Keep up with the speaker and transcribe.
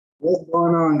What's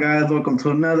going on, guys? Welcome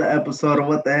to another episode of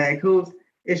What the Heck Hoops.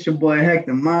 It's your boy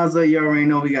Hector Mazza. You already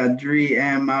know we got Dree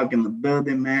and Malk in the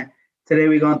building, man. Today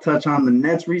we're gonna touch on the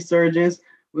Nets resurgence.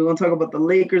 We're gonna talk about the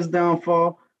Lakers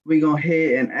downfall. We're gonna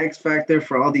hit an X factor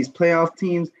for all these playoff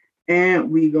teams, and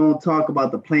we're gonna talk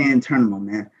about the play-in tournament,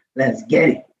 man. Let's get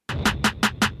it.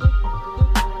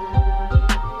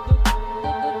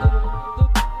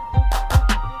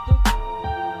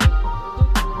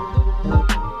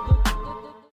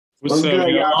 What's good,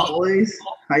 y'all boys?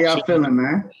 How y'all feeling,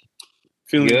 man?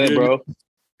 Feeling good, bro.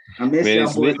 I missed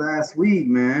y'all boys last week,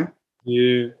 man.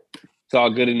 Yeah. It's all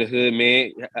good in the hood,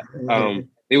 man.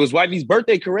 It was Wifey's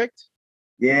birthday, correct?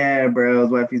 Yeah, bro. It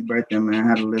was Wifey's birthday, man. I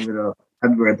had to live it up.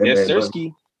 Happy birthday, yes, baby.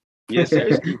 Sirski. Yes,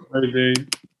 Sirski. Birthday.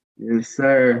 Yes,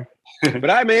 sir. But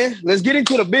all right, man. Let's get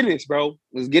into the business, bro.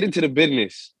 Let's get into the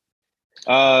business.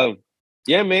 Yeah,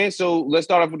 man. So let's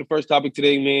start off with the first topic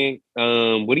today, man.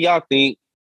 What do y'all think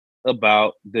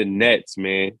about the Nets,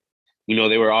 man? You know,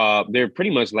 they're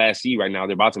pretty much last seed right now.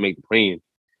 They're about to make the play-in.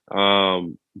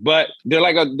 But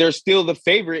they're still the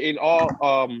favorite in all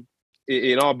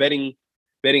betting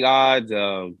odds.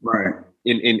 Right.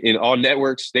 In all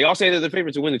networks. They all say they're the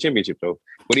favorite to win the championship, though.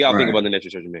 What do y'all think about the Nets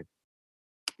resurgence, man?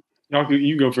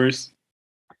 You go first.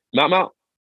 Mount?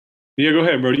 Yeah, go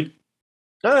ahead, Brody.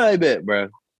 I bet, bro.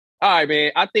 All right,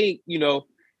 man. I think,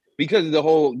 because of the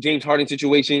whole James Harden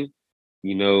situation,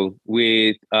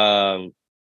 with the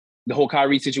whole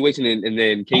Kyrie situation and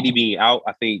then KD being out,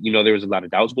 I think, there was a lot of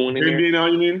doubts going in there. KD being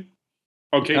out, you mean?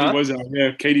 Oh, KD was out.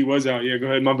 Yeah, KD was out. Yeah, go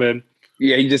ahead. My bad.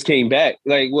 Yeah, he just came back.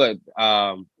 Like, what,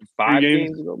 5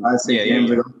 games ago? 6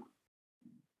 games ago.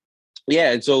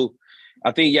 Yeah, and so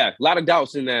I think, a lot of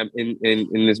doubts in that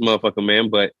in this motherfucker,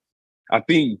 man. But I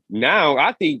think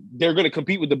they're going to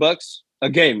compete with the Bucks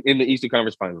again in the Eastern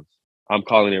Conference Finals. I'm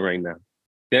calling it right now.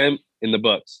 Them and the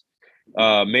Bucks.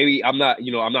 Maybe I'm not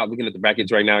looking at the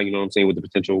brackets right now, you know what I'm saying, with the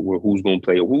potential where who's going to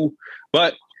play or who.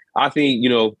 But I think,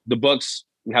 the Bucks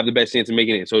have the best chance of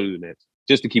making it, and so do the Nets,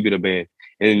 just to keep it a band.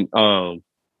 And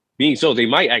being so, they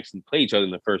might actually play each other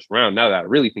in the first round, now that I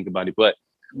really think about it. But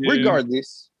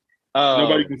regardless.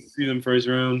 Nobody can see them first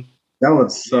round. That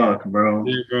would suck, bro.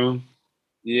 Yeah, bro.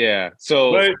 Yeah.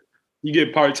 So but you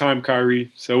get part-time Kyrie.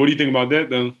 So what do you think about that,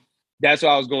 though? That's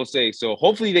what I was going to say. So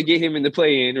hopefully they get him in the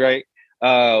play-in, right?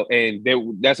 And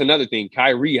that's another thing.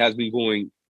 Kyrie has been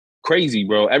going crazy,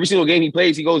 bro. Every single game he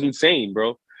plays, he goes insane,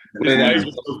 bro. He's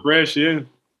so fresh, yeah.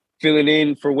 Filling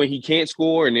in for when he can't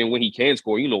score, and then when he can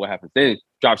score, you know what happens then.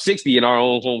 Drop 60 in our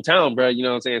own hometown, bro. You know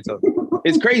what I'm saying? So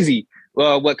it's crazy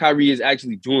what Kyrie is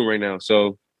actually doing right now.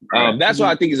 So that's what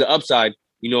I think is an upside,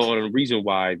 on the reason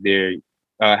why they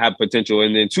have potential.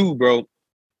 And then two, bro,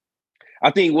 I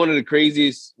think one of the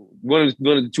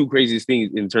two craziest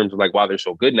things in terms of like why they're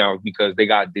so good now is because they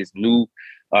got this new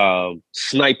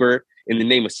sniper in the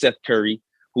name of Seth Curry,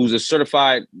 who's a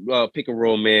certified pick and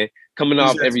roll man, coming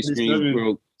off every screen,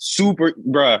 bro. Super,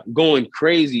 bro, going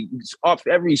crazy off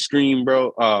every screen,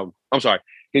 bro. I'm sorry,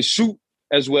 can shoot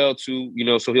as well too,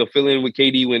 so he'll fill in with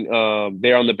KD when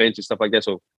they're on the bench and stuff like that.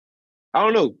 So I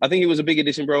don't know. I think he was a big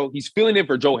addition, bro. He's filling in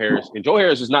for Joe Harris, and Joe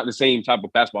Harris is not the same type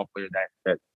of basketball player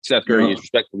that Seth Curry is,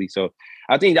 respectfully. So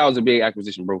I think that was a big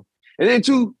acquisition, bro. And then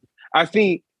two, I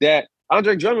think that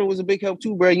Andre Drummond was a big help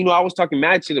too, bro. I was talking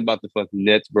mad shit about the fucking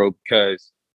Nets, bro,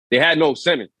 because they had no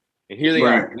center, and here they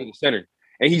are, they need a center.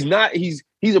 And he's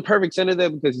a perfect center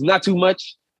there because he's not too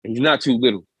much and he's not too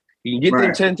little. He can get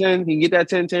them 10-10. He can get that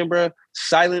 10-10, bro,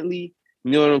 silently.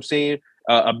 You know what I'm saying?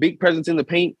 A big presence in the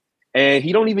paint. And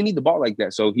he don't even need the ball like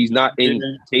that. So he's not in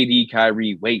KD,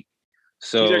 Kyrie weight.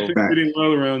 So he's actually fitting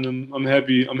well around them. I'm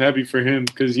happy for him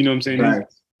because, you know what I'm saying?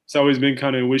 It's always been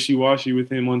kind of wishy-washy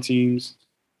with him on teams.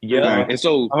 Yeah. And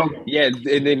so, and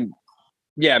then,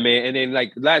 man. And then,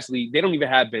 like, lastly, they don't even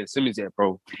have Ben Simmons yet,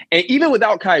 bro. And even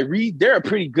without Kyrie, they're a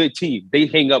pretty good team. They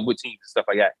hang up with teams and stuff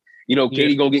like that.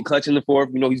 KD going to get clutch in the fourth.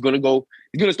 He's going to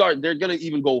start. They're going to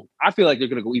even go. I feel like they're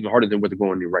going to go even harder than what they're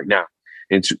going to right now.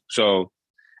 And so,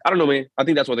 I don't know, man. I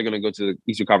think that's why they're going to go to the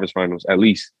Eastern Conference Finals, at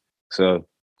least. So.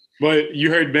 But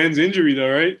you heard Ben's injury, though,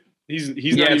 right? He's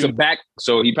not it's a back,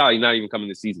 so he probably not even coming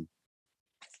this season.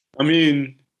 I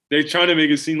mean, they're trying to make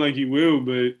it seem like he will,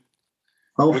 but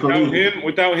without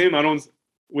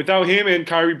him and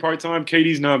Kyrie part-time,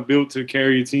 KD's not built to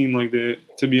carry a team like that,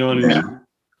 to be honest.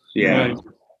 Yeah.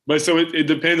 But so it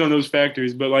depends on those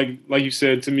factors. But like you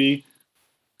said, to me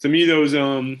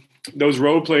those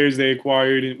role players they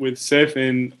acquired with Seth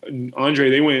and Andre,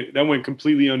 that went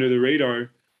completely under the radar.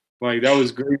 Like, that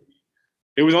was great.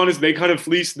 It was honest. They kind of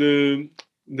fleeced the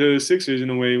the Sixers in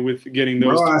a way with getting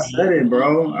those. Bro, I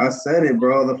said it,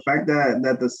 bro. The fact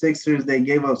that the Sixers, they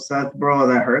gave up Seth, bro,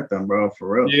 that hurt them, bro, for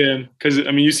real. Yeah, because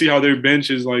I mean, you see how their bench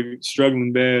is like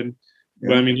struggling bad,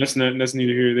 but I mean that's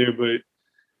neither here nor there. But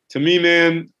to me,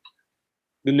 man,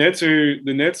 the Nets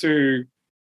are.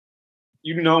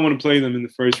 You do not want to play them in the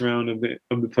first round of the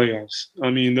playoffs.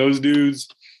 I mean, those dudes,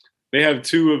 they have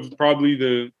two of probably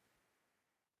the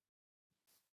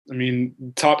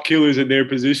top killers at their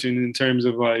position in terms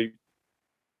of like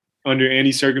under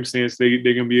any circumstance they're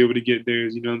gonna be able to get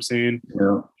theirs. You know what I'm saying?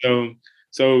 Yeah.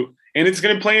 So and it's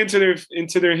gonna play into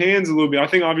their hands a little bit. I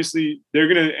think obviously they're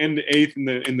gonna end the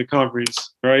 8th in the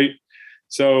conference, right?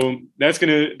 So they're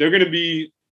gonna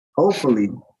be hopefully.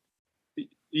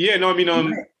 Yeah, no, I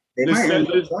mean they might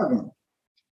end up 7.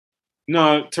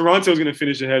 No, Toronto's gonna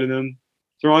finish ahead of them.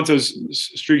 Toronto's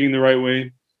streaking the right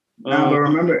way. But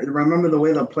remember the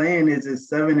way the playing is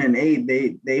 7 and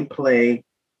 8. They play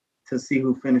to see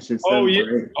who finishes. Oh yeah.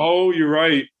 Oh, you're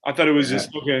right. I thought it was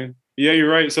just okay. Yeah,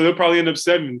 you're right. So they'll probably end up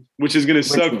 7, which is gonna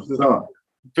suck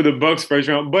for the Bucks first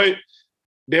round. But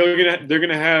they're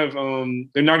gonna have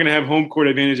they're not gonna have home court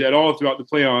advantage at all throughout the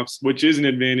playoffs, which is an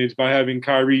advantage by having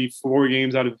Kyrie 4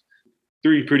 games out of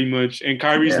 3 pretty much. And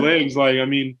Kyrie's legs, like I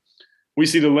mean, we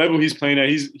see the level he's playing at.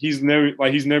 He's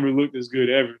never looked as good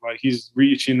ever. Like he's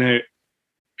reaching that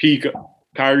peak.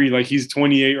 Kyrie, like he's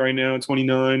 28 right now,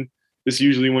 29. This is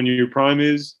usually when your prime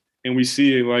is, and we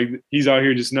see it. Like he's out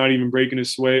here just not even breaking a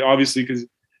sweat. Obviously, because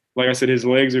like I said, his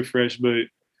legs are fresh, but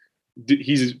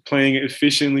he's playing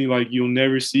efficiently like you'll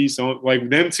never see. So like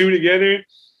them two together,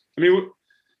 I mean,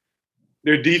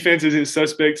 their defense isn't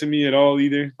suspect to me at all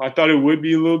either. I thought it would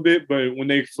be a little bit, but when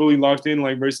they fully locked in,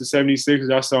 like versus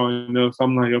 76ers, I saw enough.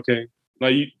 I'm like, okay,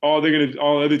 like all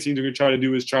other teams are gonna try to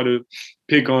do is try to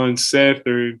pick on Seth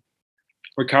or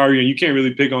Kyrie, and you can't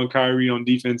really pick on Kyrie on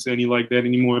defense any like that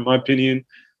anymore, in my opinion.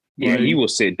 Yeah, he will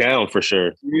sit down for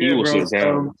sure. Yeah, he will sit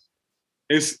down.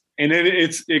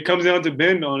 It comes down to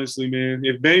Ben, honestly, man.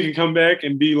 If Ben can come back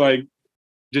and be like,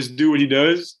 just do what he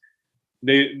does,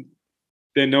 then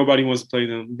nobody wants to play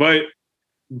them. But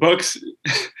Bucks,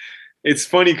 it's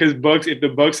funny because if the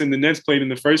Bucks and the Nets played in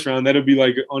the first round, that'll be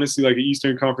like honestly like an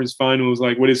Eastern Conference Finals,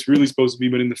 like what it's really supposed to be,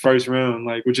 but in the first round,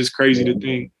 like which is crazy to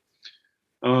think.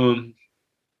 I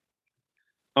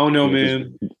don't know,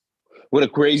 man. What a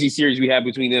crazy series we had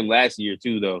between them last year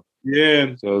too, though.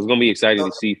 Yeah. So it's gonna be exciting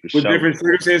to see for sure. With different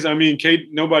circumstances, I mean,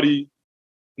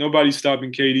 nobody's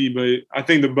stopping KD, but I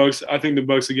think the Bucks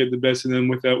will get the best of them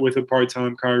with a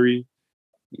part-time Kyrie.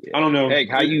 Yeah. I don't know. Heck,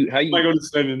 how you might go to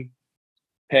 7.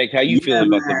 Heck, how you feeling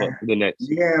about the Nets?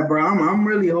 Yeah, bro. I'm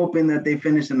really hoping that they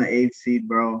finish in the 8th seed,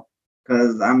 bro.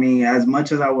 Because I mean, as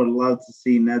much as I would love to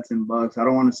see Nets and Bucks, I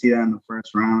don't want to see that in the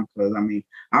first round. Because I mean,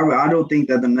 I don't think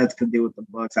that the Nets could deal with the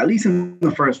Bucks, at least in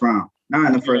the first round. Not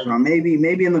in the first round.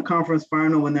 Maybe in the conference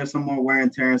final when there's some more wear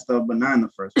and tear and stuff, but not in the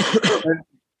first round.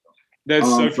 That's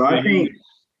so I think,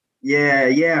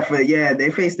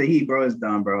 they face the Heat, bro. It's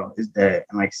done, bro. It's dead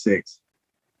in like 6.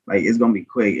 Like it's gonna be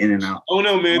quick in and out. Oh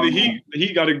no, man! The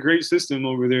Heat got a great system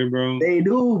over there, bro. They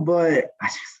do, but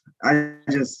I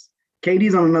just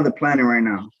KD's on another planet right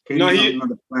now. On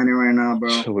another planet right now, bro.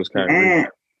 So was Kyrie.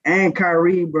 And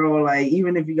Kyrie, bro. Like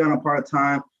even if you got a part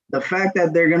time, the fact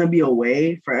that they're gonna be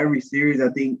away for every series, I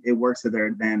think it works to their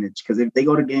advantage. Because if they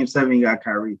go to Game 7, you got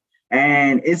Kyrie,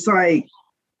 and it's like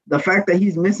the fact that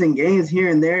he's missing games here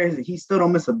and there, he still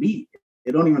don't miss a beat.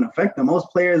 It don't even affect them.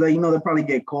 Most players, like, they'll probably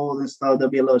get cold and stuff. They'll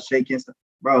be a little shaky and stuff.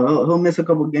 Bro, he'll miss a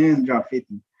couple games and drop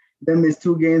 50. Then miss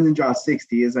 2 games and drop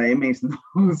 60. It's like, it makes no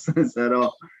sense at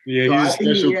all. Yeah, so he's a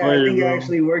special player, I think bro. It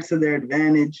actually works to their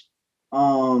advantage.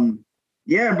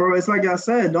 Yeah, bro, it's like I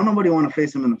said, don't nobody want to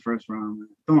face him in the first round, man.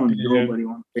 Nobody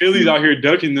want to face Philly's him. out here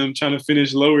ducking them, trying to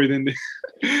finish lower than they.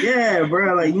 Yeah,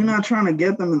 bro, like, you're not trying to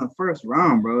get them in the first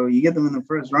round, bro. You get them in the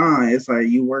first round, it's like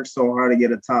you work so hard to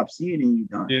get a top seed and you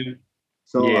done. Yeah.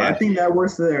 So I think that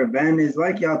works to their advantage.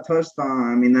 Like y'all touched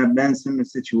on, I mean, that Ben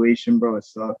Simmons situation, bro, it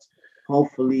sucks.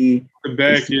 Hopefully,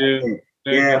 hopefully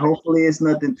it's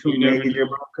nothing too major,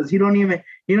 bro. Because he don't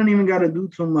even got to do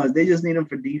too much. They just need him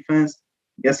for defense,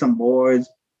 get some boards,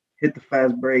 hit the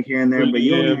fast break here and there. But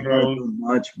you don't even got to do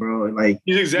much, bro. Like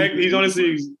he's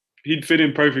honestly, he'd fit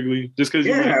in perfectly just because.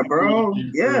 Yeah, bro.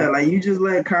 Yeah, like you just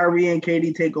let Kyrie and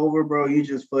KD take over, bro. You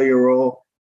just fill your role,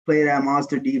 play that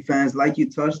monster defense, like you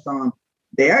touched on.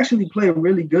 They actually play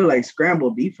really good, like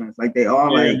scramble defense. Like they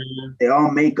all they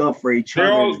all make up for each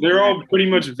other. They're all pretty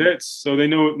much vets, so they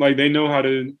know how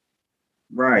to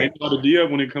right. They know how to D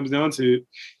up when it comes down to it.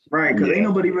 Right, because ain't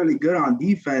nobody really good on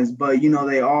defense, but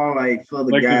they all like fill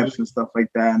the gaps and stuff like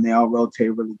that, and they all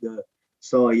rotate really good.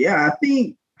 So yeah, I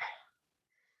think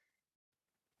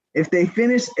If they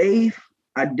finish 8th,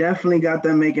 I definitely got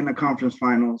them making the conference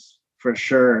finals for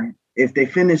sure. If they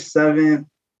finish 7th,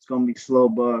 it's gonna be slow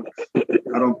Bucks.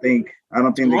 I don't think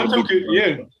Toronto could.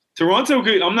 Yeah, Toronto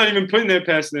could. I'm not even putting that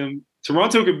past them.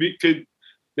 Toronto could.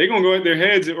 They're gonna go at their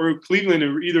heads, or Cleveland,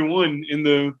 or either one in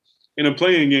a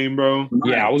playing game, bro.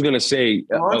 Yeah, I was gonna say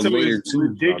Toronto later is too.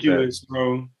 Ridiculous,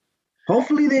 bro.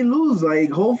 Hopefully they lose. Like,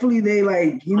 hopefully they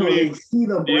they see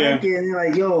the bracket and they're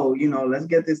like, yo, let's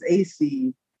get this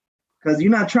AC. Because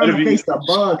you're not trying to face the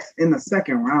Bucks in the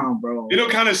second round, bro. It'll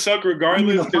kind of suck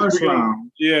regardless. The first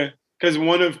round. Yeah, because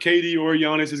one of KD or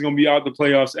Giannis is going to be out the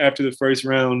playoffs after the first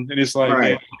round. And it's like,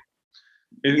 right.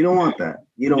 You don't want that.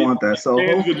 You don't want that. So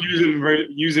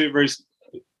use it versus,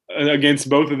 against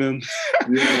both of them.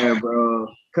 Yeah, bro.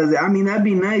 Because, that'd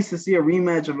be nice to see a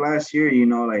rematch of last year,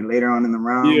 like later on in the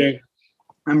round. Yeah.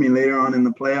 Later on in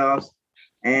the playoffs.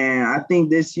 And I think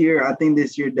this year,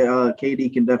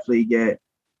 KD can definitely get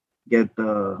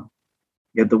the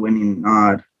winning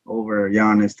nod over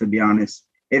Giannis, to be honest.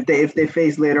 If they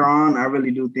face later on, I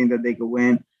really do think that they could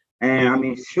win.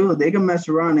 And sure, they can mess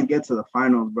around and get to the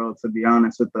finals, bro, to be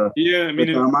honest, with the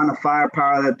amount of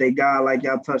firepower that they got, like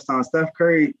y'all touched on. Steph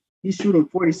Curry, he's shooting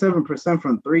 47%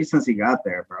 from 3 since he got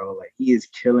there, bro. Like, he is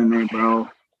killing it, bro.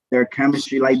 Their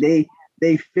chemistry, like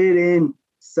they fit in.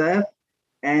 Seth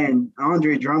and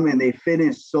Andre Drummond, they fit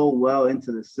in so well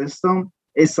into the system.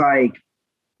 It's like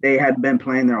they had been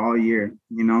playing there all year,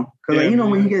 because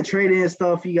when you get traded and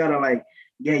stuff, you gotta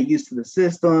get used to the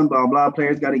system. Blah blah.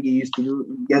 Players gotta get used to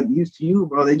you,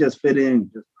 bro. They just fit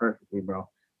in just perfectly, bro.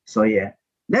 So yeah,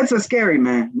 Nets are scary,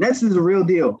 man. Nets is a real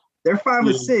deal. They're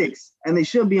 5-6, and they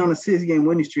should be on a 6-game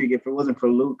winning streak if it wasn't for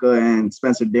Luka and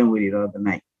Spencer Dinwiddie the other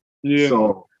night. Yeah.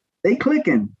 So they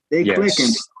clicking.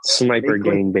 Clicking. Sniper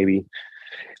game, baby.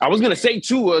 I was gonna say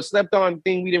too, a slept on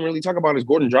thing we didn't really talk about is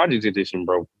Gordon Dragic edition,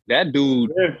 bro. That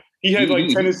dude, he had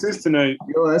 10 assists tonight.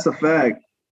 Yo, that's a fact.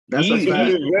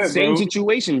 Same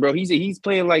situation, bro. He's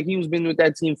playing like he was been with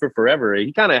that team for forever.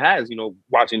 He kind of has,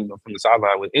 watching from the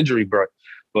sideline with injury, bro.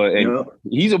 But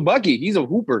he's a bucket. He's a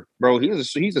hooper, bro.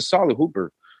 He's a solid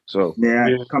hooper. So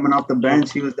coming off the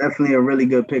bench, he was definitely a really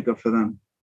good pickup for them.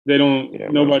 They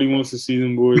don't. Nobody wants to see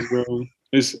them boys, bro.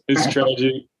 It's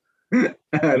tragic.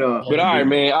 At all. But all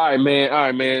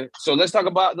right, man. So let's talk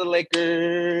about the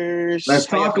Lakers. Let's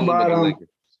talk about them.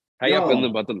 How y'all feeling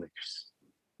about the Lakers?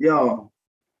 Yo,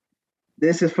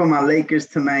 this is for my Lakers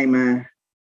tonight, man.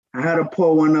 I had to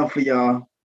pour one up for y'all.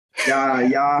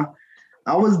 Y'all.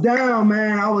 I was down,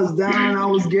 man. I was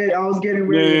getting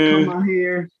ready to come out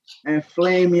here and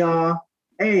flame y'all.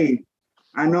 Hey,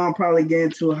 I know I'm probably getting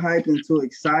too hyped and too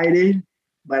excited,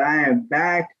 but I am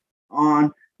back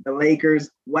on the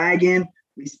Lakers wagon.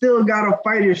 We still got a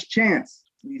fighter's chance.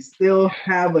 We still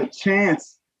have a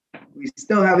chance.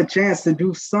 To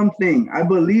do something. I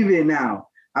believe it now.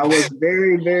 I was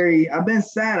very, very, I've been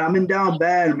sad. I've been down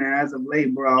bad, man, as of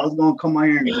late, bro. I was going to come out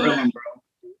here and grill him, bro.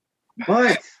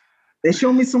 But they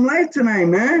showed me some life tonight,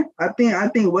 man. I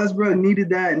think Westbrook needed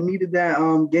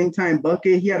that game time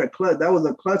bucket. He had that was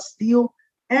a clutch steal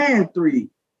and 3.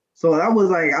 So that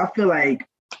was I feel like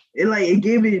it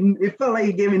felt like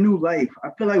it gave it new life. I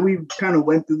feel like we kind of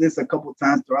went through this a couple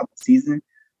times throughout the season,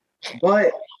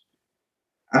 but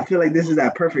I feel like this is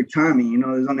that perfect timing.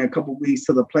 There's only a couple weeks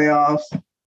to the playoffs.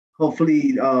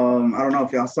 Hopefully, I don't know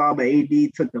if y'all saw, but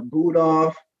AD took the boot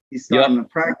off. He's starting to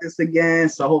practice again,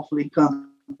 so hopefully he comes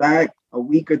back a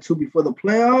week or 2 before the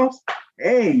playoffs.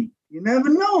 Hey, you never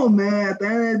know, man. At the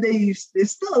end of the day,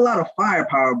 there's still a lot of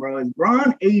firepower, bro. It's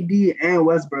Bron, AD, and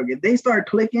Westbrook. If they start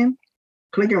clicking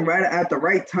right at the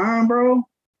right time, bro,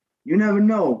 you never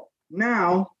know.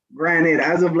 Now, granted,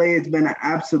 as of late, it's been an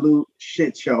absolute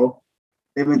shit show.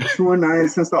 They've been 2-9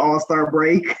 since the All-Star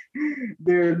break.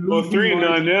 They're losing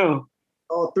 3-9 now.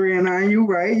 Oh, 3-9. You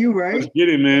right. Let's get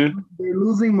it, man. Their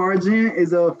losing margin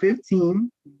is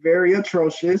 15. Very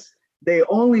atrocious. They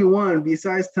only won,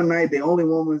 besides tonight, they only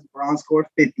won when Bron scored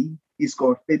 50. He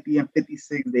scored 50 and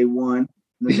 56. They won.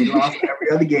 And then they lost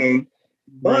every other game.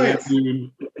 But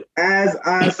as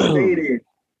I stated,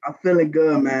 I'm feeling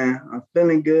good, man. I'm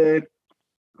feeling good.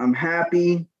 I'm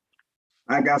happy.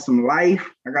 I got some life.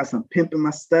 I got some pimp in my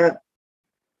step.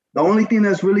 The only thing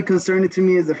that's really concerning to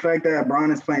me is the fact that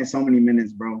Bron is playing so many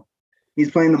minutes, bro.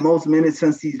 He's playing the most minutes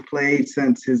since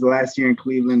his last year in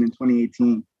Cleveland in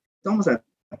 2018. It's almost at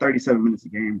 37 minutes a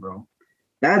game, bro.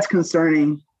 That's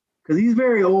concerning because he's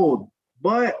very old.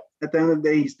 But at the end of the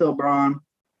day, he's still Bron.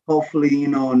 Hopefully,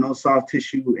 no soft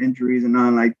tissue injuries and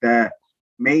nothing like that.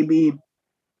 Maybe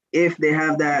if they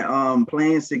have that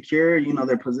playing secure,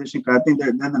 their position, because I think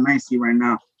they're the 9th seed right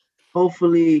now.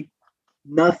 Hopefully,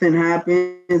 nothing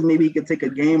happens. Maybe he could take a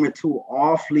game or two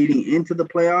off leading into the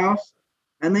playoffs.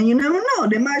 And then you never know.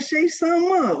 They might shake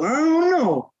something up. I don't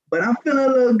know. But I'm feeling a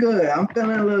little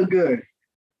good.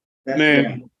 That's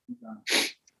Man.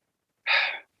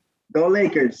 Go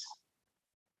Lakers.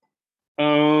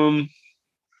 I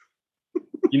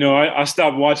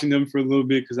stopped watching them for a little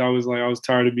bit because I was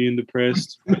tired of being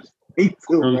depressed. Me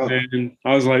too, bro.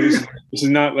 I was like, this is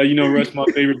not like, Russ, my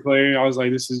favorite player. I was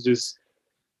like, this is just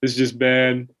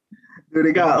bad. Dude,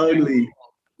 it got ugly.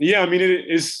 Yeah, I mean,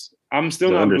 it's. I'm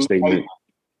still not understatement.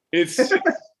 It's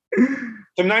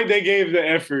tonight they gave the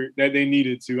effort that they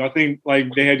needed to. I think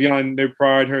they had gotten their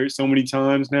pride hurt so many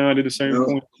times now at a certain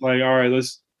point. Like, all right,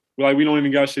 we don't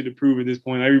even got shit to prove at this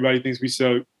point. Everybody thinks we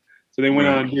suck. So they went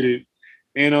out and did it.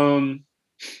 And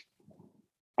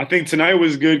I think tonight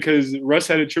was good because Russ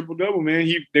had a triple-double, man.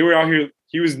 They were out here.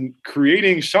 He was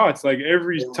creating shots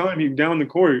every time he down the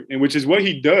court, and which is what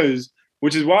he does,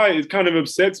 which is why it kind of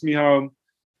upsets me how,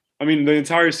 the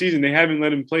entire season they haven't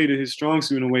let him play to his strong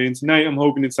suit in a way. And tonight I'm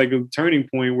hoping it's a turning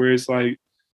point where it's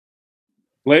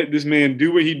let this man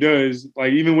do what he does.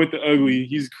 Even with the ugly,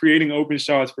 he's creating open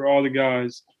shots for all the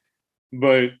guys.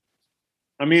 But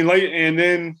and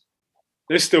then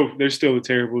they're still a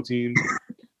terrible team.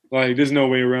 There's no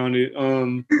way around it.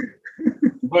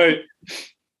 But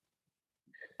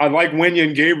I like Wenya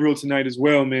and Gabriel tonight as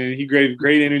well, man. He gave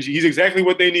great energy. He's exactly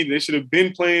what they needed. They should have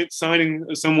been signing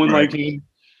someone like him.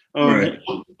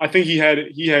 I think he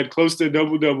had close to a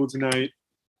double-double tonight.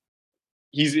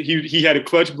 He had a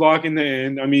clutch block in the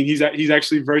end. He's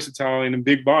actually versatile and a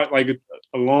big body,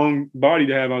 a long body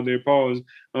to have out there. Pause.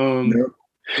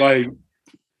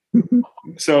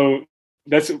 So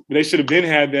they should have been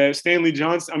had that. Stanley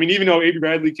Johnson. Even though Avery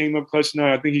Bradley came up clutch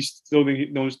tonight, I think he still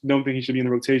don't think he should be in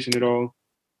the rotation at all.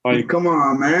 Come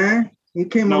on, man. He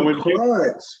came up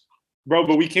clutch, bro.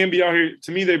 But we can't be out here.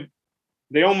 To me,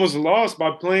 they almost lost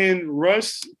by playing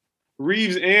Russ,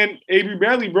 Reeves, and Avery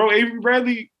Bradley, bro. Avery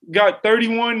Bradley got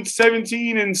 31,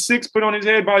 17, and 6 put on his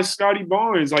head by Scotty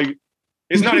Barnes.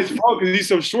 It's not his fault because he's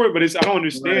so short, but I don't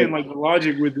understand the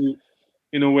logic with it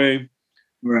in a way.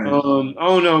 Right. I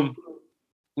don't know.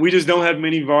 We just don't have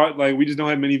many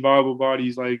viable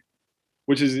bodies,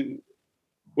 which is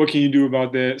what can you do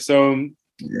about that? So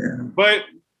yeah. But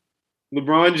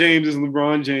LeBron James is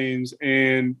LeBron James,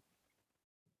 and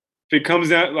if it comes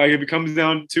down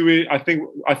to it, I think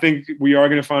we are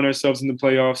going to find ourselves in the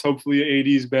playoffs. Hopefully,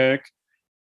 AD's back,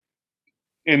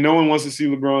 and no one wants to see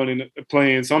LeBron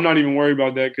playing. So I'm not even worried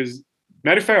about that. Because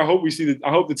matter of fact, I hope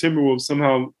the Timberwolves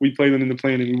somehow we play them in the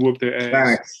play and we whoop their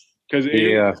ass. Because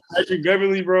Patrick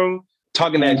Beverly, bro,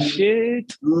 talking that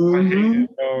shit. Mm-hmm.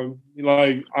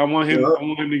 I want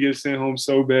him to get sent home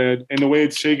so bad, and the way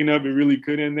it's shaking up, it really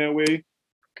could end that way.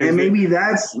 And maybe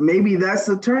that's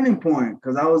the turning point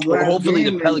because I was hopefully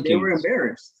the Pelicans. They were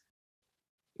embarrassed.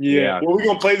 Yeah. Well, we're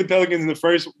gonna play the Pelicans in the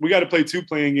first. We got to play 2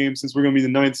 playing games since we're gonna be the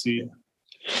 9th seed.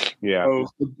 Yeah. So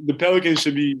the Pelicans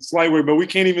should be slight work, but we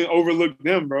can't even overlook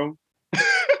them, bro.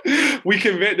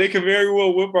 They can very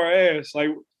well whoop our ass.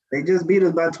 They just beat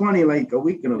us by 20 a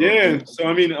week ago. Yeah. So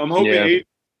I'm hoping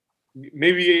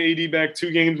maybe AD back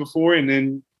 2 games before, and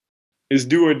then it's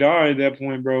do or die at that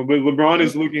point, bro. But LeBron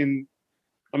is looking.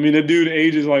 The dude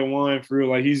ages like wine for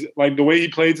real. He's the way he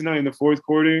played tonight in the 4th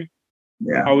quarter.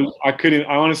 Yeah. I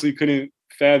honestly couldn't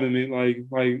fathom it.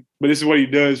 But this is what he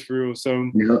does for real. So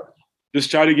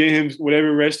just try to get him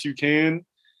whatever rest you can.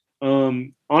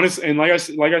 Honestly, and like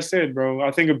I said, bro,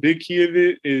 I think a big key of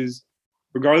it is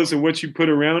regardless of what you put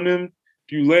around him,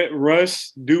 if you let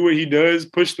Russ do what he does,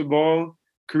 push the ball,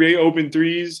 create open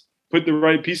threes, put the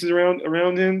right pieces around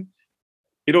him,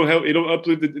 it'll help. It'll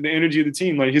uplift the energy of the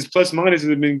team. His plus minuses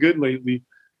have been good lately.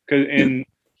 And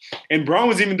Braun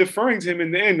was even deferring to him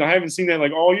in the end. I haven't seen that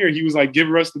all year. He was give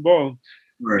Russ the ball.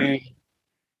 Right. And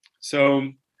so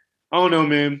I don't know,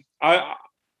 man.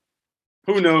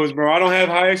 Who knows, bro? I don't have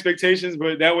high expectations,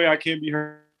 but that way I can't be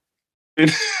hurt.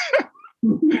 Because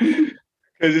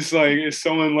it's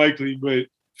so unlikely. But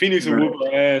Phoenix will whoop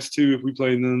our ass too if we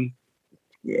play them.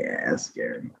 Yeah, that's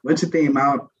scary. What's your theme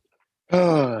out?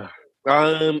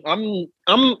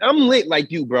 I'm lit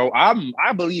like you, bro.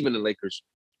 I believe in the Lakers.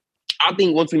 I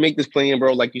think once we make this play in,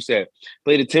 bro, like you said,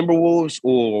 play the Timberwolves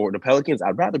or the Pelicans.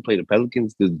 I'd rather play the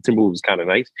Pelicans because the Timberwolves is kind of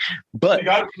nice. But we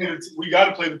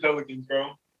gotta play the Pelicans,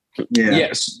 bro. Yeah.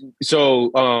 Yes.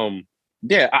 So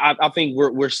I think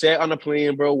we're set on the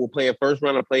play-in, bro. We'll play a first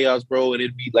round of playoffs, bro, and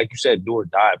it'd be like you said, do or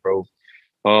die, bro.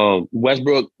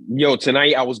 Westbrook,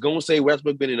 tonight I was gonna say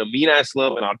Westbrook been in a mean ass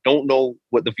slump, and I don't know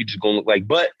what the future's gonna look like,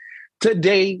 but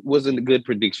today wasn't a good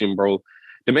prediction, bro.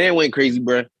 The man went crazy,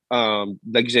 bro.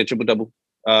 Like you said, triple-double.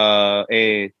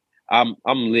 And I'm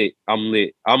lit. I'm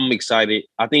lit. I'm excited.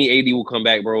 I think AD will come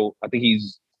back, bro. I think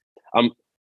I'm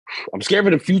scared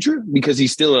for the future because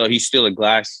he's still a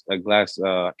glass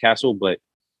castle. But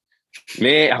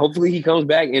man, hopefully he comes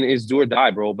back and it's do or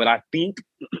die, bro. But I think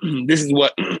this is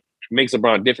what makes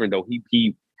LeBron different, though.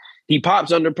 He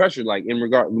pops under pressure. Like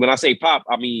when I say pop,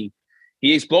 I mean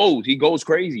he explodes. He goes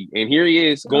crazy, and here he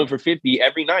is going for 50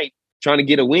 every night, trying to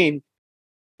get a win.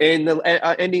 And the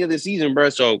ending of the season, bro.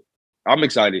 So I'm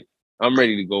excited. I'm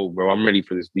ready to go, bro. I'm ready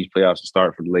for these playoffs to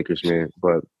start for the Lakers, man.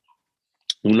 But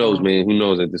who knows, man? Who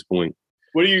knows at this point?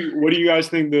 What do you guys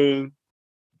think if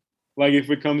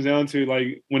it comes down to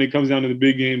when it comes down to the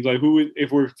big games,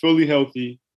 if we're fully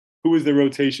healthy, who is the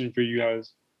rotation for you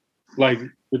guys? Like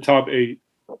the top 8.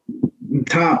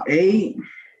 Top 8.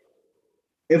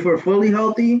 If we're fully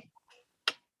healthy,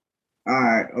 all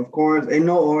right. Of course, in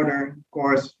no order. Of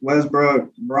course,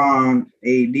 Westbrook, Bron,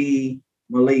 AD,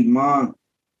 Malik Monk.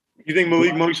 You think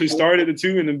Malik Monk should start at the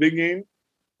 2 in the big game?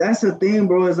 That's the thing,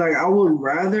 bro. It's like I would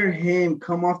rather him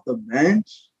come off the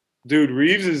bench. Dude,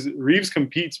 Reeves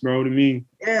competes, bro, to me.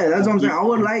 Yeah, that's what I'm saying. I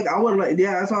would like,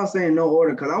 yeah, that's what I was saying, no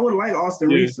order, because I would like Austin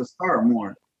Reeves to start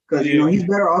more. Because, he's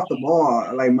better off the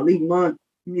ball. Like Malik Monk,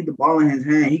 he need the ball in his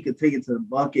hand. He could take it to the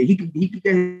bucket. He could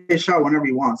get his shot whenever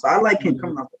he wants. So I like him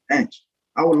coming off the bench.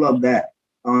 I would love that.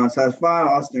 So that's 5,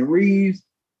 Austin Reeves.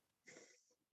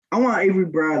 I want Avery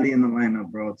Bradley in the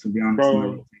lineup, bro, to be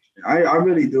honest. I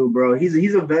really do, bro.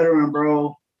 He's a veteran,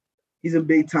 bro. He's a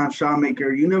big-time shot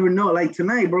maker. You never know. Like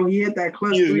tonight, bro, he hit that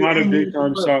clutch. He is not a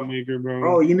big-time shot maker, bro.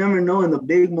 Bro, you never know. In the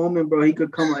big moment, bro, he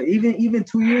could come. Even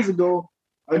 2 years ago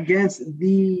against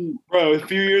the. Bro, a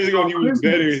few years ago he was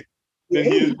better than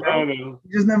he is now, though. You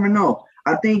just never know.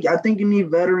 I think you need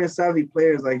veteran savvy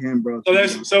players like him, bro.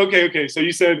 So okay. So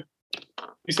you said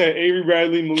Avery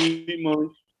Bradley, Malik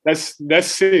Monk. That's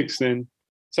 6 then.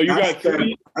 So you got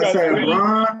 3. I said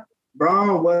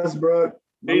Bron, Westbrook,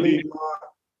 Malik Monk,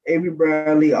 Avery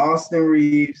Bradley, Austin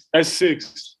Reeves. That's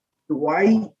 6.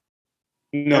 Dwight.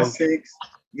 No. That's 6.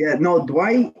 Yeah, no,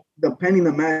 Dwight. Depending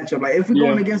the matchup, like if we're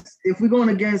going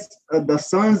against the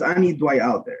Suns, I need Dwight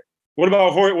out there. What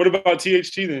about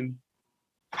THT then?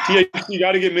 THT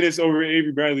got to get minutes over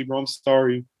Avery Bradley, bro. I'm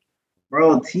sorry,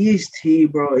 bro.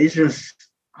 THT, bro, it's just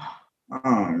I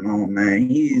don't know, man.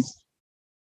 He's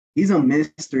a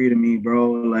mystery to me,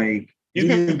 bro. Like he's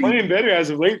been playing better as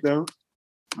of late, though.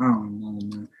 I don't know,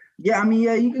 man. Yeah, I mean,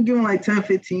 you could give him like 10,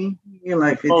 15. You get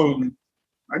like 15. Bro,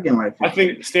 I get like 15. I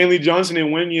think Stanley Johnson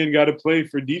and Wenyen got to play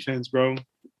for defense, bro.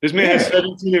 This man has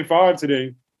 17 and 5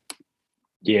 today.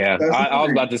 Yeah, I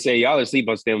was about to say y'all are asleep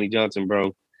on Stanley Johnson,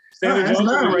 bro. Stanley Johnson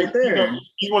right there.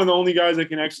 He's one of the only guys that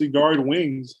can actually guard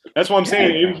wings. That's why I'm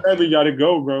saying Avery Bradley got to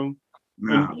go, bro.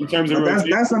 Nah. In terms of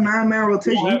rotation. That's a 9-man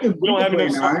rotation. We don't have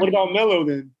enough. What about Melo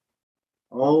then?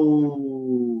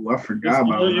 Oh, I forgot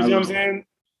about you. You know what I'm saying?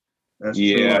 That's true.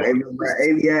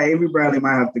 Avery Bradley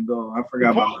might have to go. I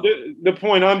forgot about the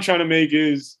point I'm trying to make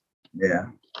is. Yeah,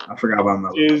 I forgot about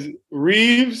Melo. Is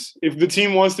Reeves, if the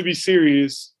team wants to be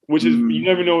serious, which is you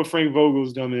never know what Frank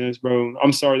Vogel's dumbass, bro.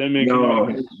 I'm sorry, that man.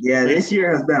 This year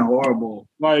has been horrible.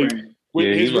 Like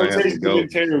his rotations have been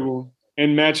terrible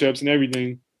and matchups and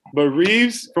everything. But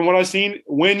Reeves, from what I've seen,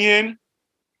 Wenyen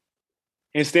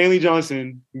and Stanley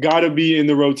Johnson got to be in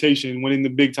the rotation when in the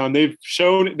big time. They've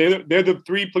shown they're the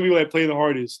 3 people that play the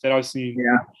hardest that I've seen.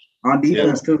 Yeah, on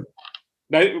defense too.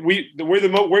 We're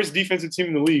the worst defensive team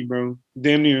in the league, bro.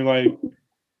 Damn near like.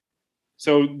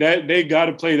 So that they got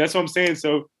to play. That's what I'm saying.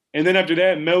 So and then after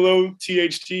that, Melo,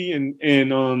 THT, and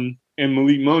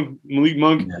Malik Monk. Malik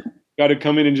Monk got to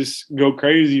come in and just go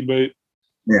crazy. But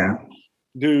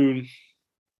dude.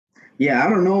 Yeah, I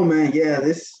don't know, man. Yeah,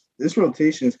 this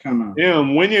rotation is kind of.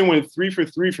 Damn, Wenyen went 3 for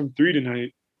 3 from 3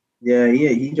 tonight. Yeah,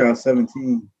 he dropped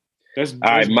 17. That's all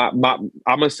right. I'm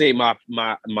gonna say my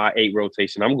 8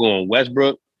 rotation. I'm going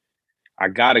Westbrook. I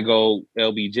gotta go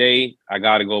LBJ. I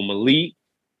gotta go Malik.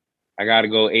 I gotta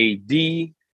go AD.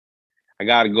 I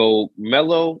gotta go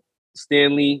Melo,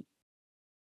 Stanley,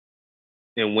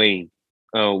 and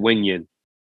Wenyen.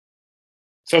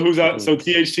 So who's out? So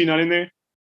THT not in there?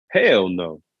 Hell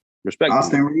no. Respect.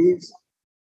 Austin Reeves?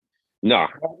 Nah.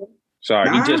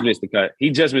 Sorry, he just missed the cut. Who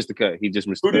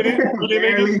did it? Who did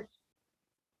it?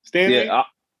 Stanley?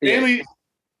 Stanley?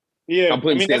 Yeah. I'm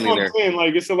putting Stanley that's what there. I'm saying.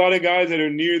 Like, it's a lot of guys that are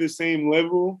near the same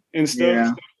level and stuff.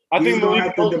 Yeah. I think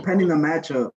Malik Monk, depending on the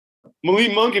matchup.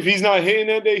 Malik Monk, if he's not hitting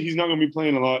that day, he's not going to be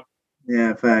playing a lot.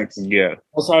 Yeah, facts. Yeah.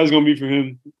 That's how it's going to be for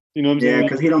him. You know what I'm saying? Yeah,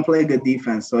 because he don't play good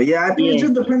defense. So, yeah, I think it's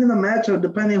just depending on the matchup,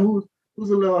 depending who's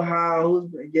a little high.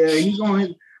 He's going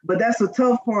to – but that's the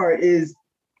tough part is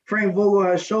Frank Vogel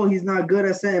has shown he's not good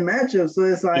at setting matchups. So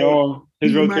it's like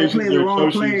his he might play the wrong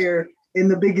atrocious. player in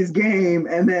the biggest game,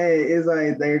 and then it's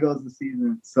like there goes the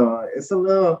season. So it's a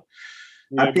little.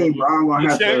 Yeah, I think Braun gonna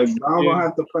have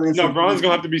to put in. No, Braun's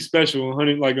gonna have to be special,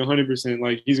 100%.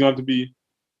 Like he's gonna have to be.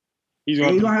 He's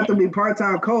gonna have to be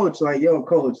part-time coach. Like, yo,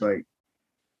 coach, like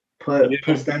put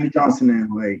Stanley Johnson in.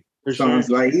 Like, songs.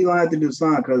 Sure. Like he's gonna have to do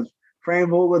something because Frank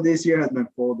Vogel this year has been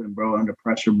folding, bro, under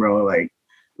pressure, bro. Like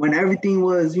when everything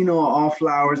was, all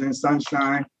flowers and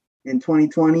sunshine in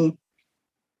 2020,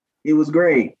 it was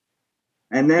great.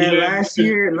 And then last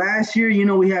year,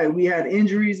 we had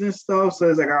injuries and stuff. So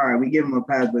it's like, all right, we give him a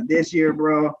pass. But this year,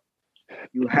 bro,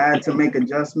 you had to make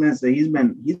adjustments. So he's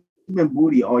been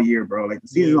booty all year, bro. Like the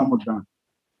season's almost done.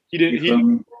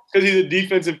 Because he's a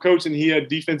defensive coach and he had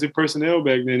defensive personnel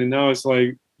back then. And now it's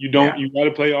like you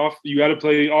gotta play off,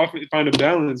 find a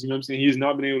balance. You know what I'm saying? He has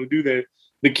not been able to do that.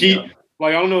 The key,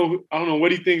 like I don't know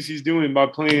what he thinks he's doing by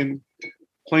playing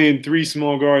 3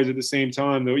 small guards at the same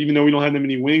time, though, even though we don't have that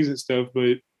many wings and stuff.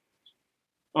 But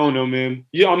I don't know, man.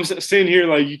 Yeah, I'm sitting here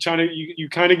like you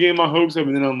kind of gave my hopes up,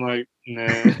 and then I'm like,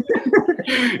 nah.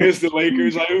 It's the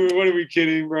Lakers. Like, what are we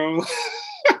kidding, bro?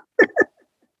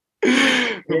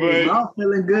 But I'm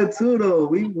feeling good too, though.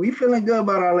 We feeling good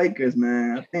about our Lakers,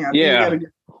 man. I think we gotta get...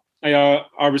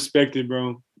 I respect it,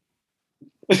 bro.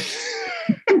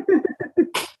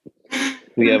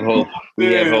 We have hope.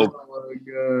 We have hope.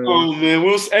 Oh man,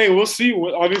 we'll see.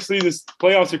 Obviously, this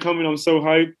playoffs are coming. I'm so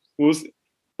hyped. We'll see.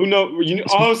 Who knows?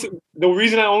 The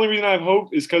only reason I have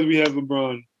hope is because we have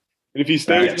LeBron, and if he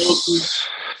stays healthy,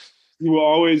 he will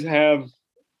always have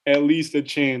at least a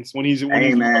chance when he's.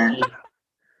 Man,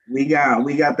 we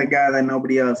got the guy that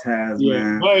nobody else has,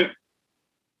 man. But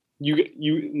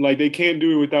you like they can't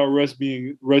do it without Russ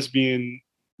being.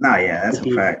 Nah, yeah, that's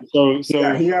a fact. So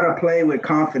he gotta play with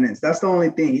confidence. That's the only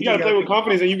thing. He gotta play with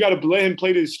confidence, and you gotta let him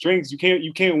play to his strengths. You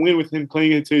can't win with him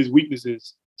playing into his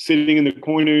weaknesses, sitting in the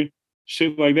corner,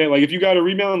 shit like that. Like if you got a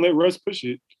rebound, let Russ push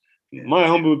it. My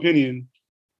humble opinion.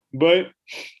 But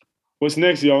what's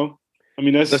next, y'all? I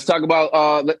mean, let's talk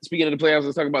about. Speaking of the playoffs,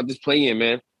 let's talk about this play-in,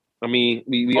 man. I mean,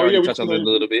 we already touched on it a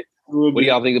little bit. What do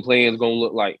y'all think the play-in is gonna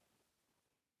look like?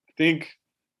 I think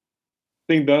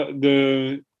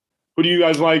the. Who do you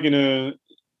guys like in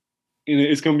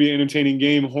it's gonna be an entertaining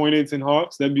game? Hornets and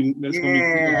Hawks. That's gonna be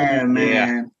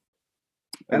man.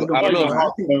 I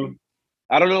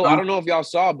don't know if y'all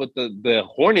saw, but the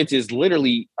Hornets is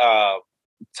literally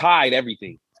tied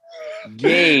everything.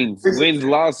 Games, wins,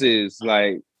 losses,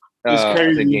 like it's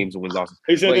crazy. Games and wins, losses.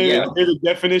 They said they're the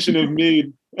definition of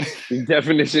mid.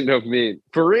 Definition of mid.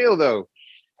 For real though.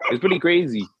 It's pretty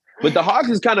crazy. But the Hawks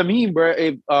is kind of mean, bro.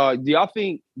 If do y'all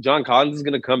think John Collins is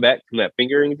gonna come back from that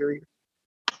finger injury?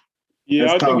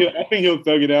 Yeah, I think he'll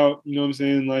thug it out. You know what I'm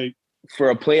saying? Like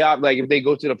for a playoff, like if they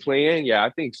go to the play-in, yeah,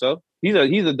 I think so. He's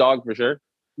a dog for sure.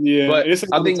 Yeah, but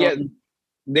I think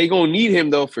they gonna need him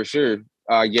though for sure.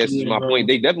 I guess is my point.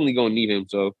 They definitely gonna need him.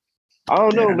 So I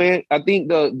don't know, man. I think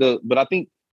but I think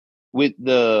with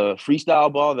the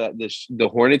freestyle ball that the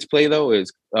Hornets play though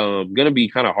is gonna be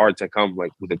kind of hard to come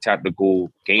like with a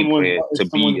tactical game plan to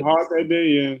be hot that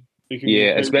day,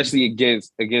 yeah, especially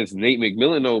against Nate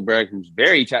McMillan, though, bro, who's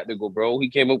very tactical, bro. He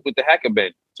came up with the hacker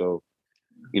bench, so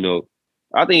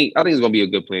I think it's gonna be a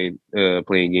good playing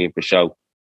game for sure.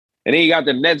 And then you got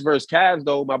the Nets versus Cavs,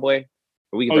 though, my boy.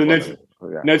 Nets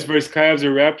versus Cavs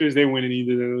or Raptors, they win in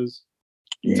either of those.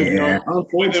 Yeah,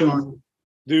 unfortunately.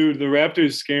 Dude, the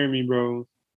Raptors scare me, bro.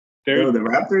 The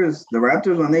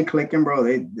Raptors when they clicking, bro,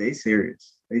 they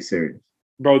serious. They serious.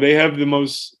 Bro, they have the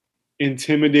most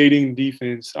intimidating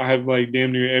defense I have like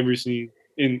damn near ever seen.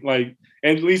 In like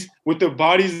at least with the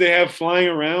bodies they have flying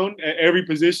around at every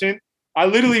position. I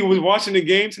literally was watching the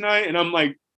game tonight and I'm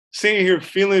like sitting here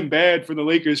feeling bad for the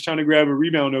Lakers trying to grab a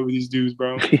rebound over these dudes,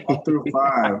 bro. 1 through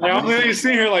 5. Like, I'm literally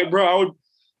sitting here like, bro,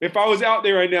 if I was out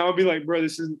there right now, I'd be like, bro,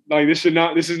 this is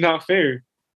not fair.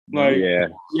 Like,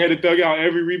 you had to thug out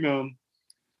every rebound.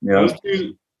 Yeah.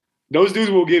 Those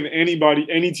dudes will give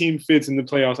any team fits in the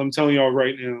playoffs. I'm telling y'all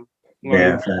right now. Like,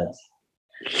 yeah,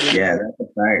 that's a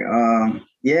fact.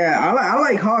 I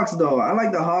like Hawks though. I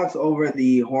like the Hawks over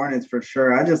the Hornets for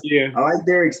sure. I like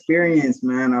their experience,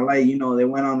 man. I like, they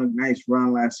went on a nice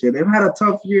run last year. They've had a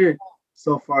tough year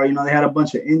so far. They had a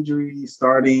bunch of injuries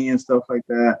starting and stuff like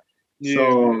that. Yeah.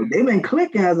 So they've been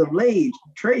clicking as of late.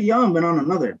 Trae Young been on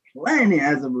another planet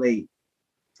as of late.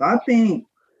 So I think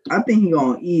he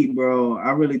gonna eat, bro.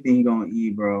 I really think he gonna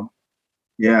eat, bro.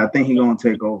 Yeah, I think he gonna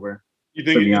take over. You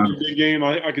think it's a big game?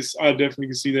 I definitely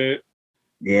can see that.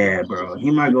 Yeah, bro. He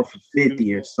might go for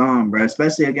 50 or something, bro.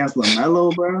 Especially against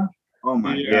LaMelo, bro. Oh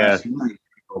my gosh, he might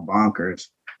go bonkers.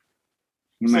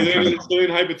 So then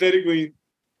hypothetically,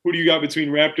 who do you got between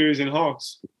Raptors and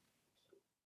Hawks?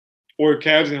 Or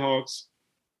Cavs and Hawks?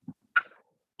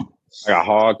 I got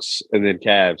Hawks and then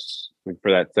Cavs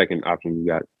for that second option you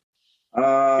got.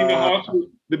 The Hawks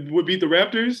would beat the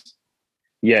Raptors?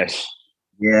 Yes.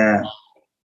 Yeah.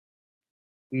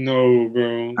 No,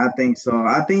 bro. I think so.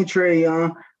 I think Trae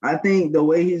Young, I think the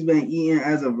way he's been eating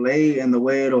as of late and the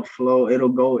way it'll flow, it'll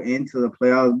go into the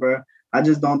playoffs, bro. I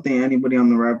just don't think anybody on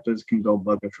the Raptors can go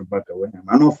bucket for bucket with him.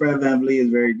 I know Fred VanVleet is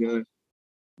very good,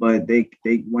 but they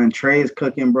when Trae is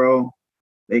cooking, bro,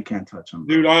 they can't touch him.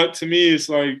 Bro. Dude, to me, it's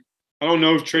like I don't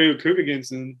know if Trae would cook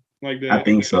against him like that. I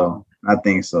think so.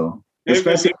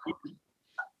 Especially,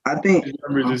 I think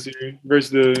this year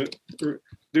versus the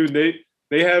dude.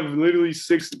 They have literally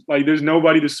 6. Like, there's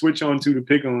nobody to switch on to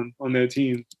pick on that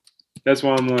team. That's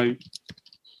why I'm like,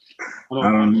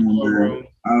 I don't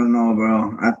know,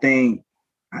 bro. I think.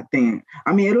 I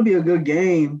mean, it'll be a good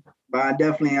game, but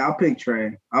I'll pick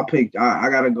Trae. I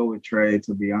gotta go with Trae,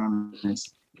 to be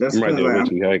honest. That's right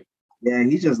there, yeah,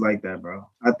 he's just like that, bro.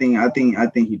 I think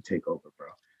he'd take over, bro.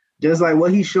 Just like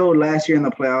what he showed last year in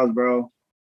the playoffs, bro.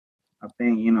 I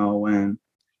think, when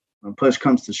push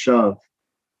comes to shove,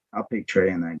 I'll pick Trae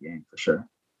in that game for sure.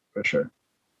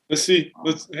 Let's see.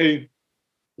 Hey,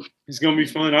 it's gonna be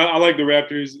fun. I like the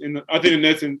Raptors, and I think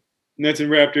the Nets and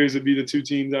Raptors would be the 2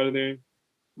 teams out of there.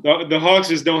 The Hawks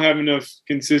just don't have enough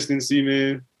consistency,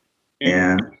 man.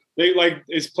 And they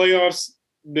it's playoffs.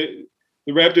 The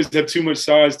Raptors have too much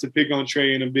size to pick on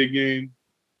Trae in a big game.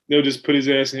 They'll just put his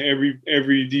ass in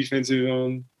every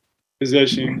defensive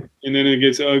possession, and then it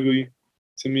gets ugly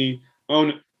to me.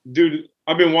 Dude,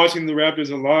 I've been watching the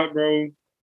Raptors a lot, bro.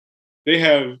 They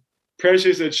have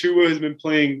Precious Achiuwa has been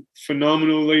playing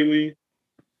phenomenal lately.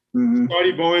 Mm-hmm.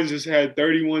 Scotty Barnes just had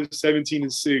 31, 17,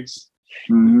 and 6.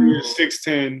 Mm-hmm.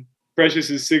 6'10". Precious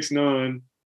is 6'9".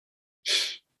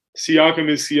 Siakam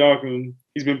is Siakam.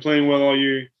 He's been playing well all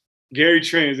year. Gary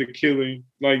Trent is a killer.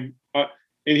 And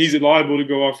he's liable to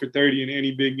go off for 30 in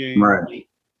any big game. Right.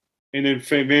 And then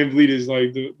VanVleet is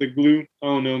like the glue. I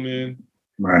don't know, man.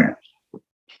 Right.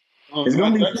 It's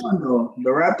gonna be fun though.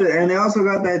 The Raptors, and they also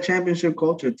got that championship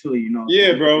culture too,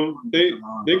 Yeah, bro. They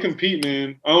compete,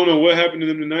 man. I don't know what happened to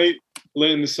them tonight,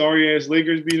 letting the sorry ass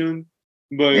Lakers beat them.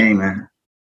 But hey, man.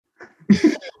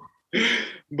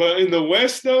 But in the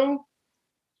West though,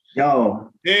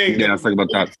 dang, let's talk about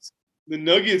that. The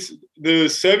Nuggets, the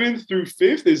 7th through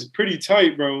 5th is pretty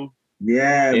tight, bro.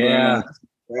 Yeah.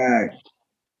 Bro.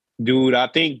 Dude, I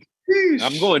think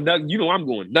I'm going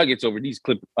Nuggets over these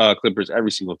Clippers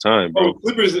every single time, bro.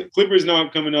 Clippers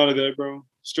not coming out of that, bro.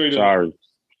 Straight up. Sorry.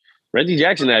 Reggie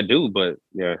Jackson, that dude, but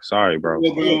yeah, sorry, bro.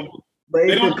 Yeah, bro. But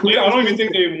I don't even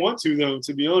think they want to, though,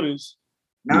 to be honest.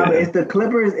 But if the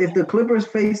Clippers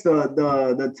face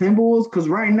the Timberwolves, because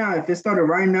right now, if it started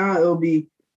right now, it'll be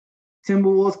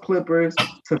Timberwolves, Clippers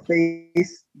to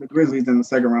face the Grizzlies in the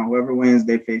second round. Whoever wins,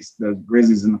 they face the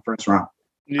Grizzlies in the first round.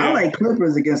 Yeah. I like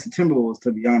Clippers against the Timberwolves,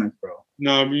 to be honest, bro.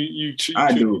 No,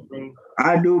 I do, bro.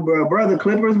 I do, bro. Bro, the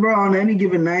Clippers, bro, on any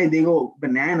given night, they go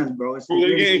bananas, bro.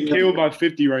 They're getting killed by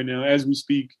 50 right now as we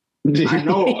speak. I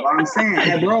know. I'm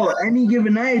saying, bro, any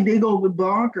given night, they go with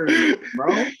bonkers,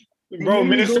 bro. Bro,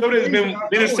 Minnesota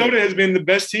has been the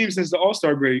best team since the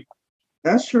All-Star break.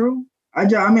 That's true. I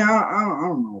don't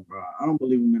know, bro. I don't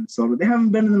believe in Minnesota. They haven't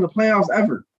been in the playoffs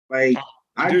ever. Like,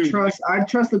 I trust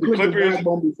the Clippers'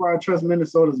 backbone before I trust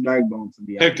Minnesota's backbone, to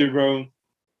be honest. Hector, bro.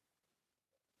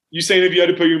 You saying if you had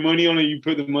to put your money on it, you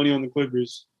put the money on the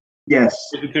Clippers? Yes.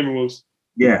 With the Timberwolves?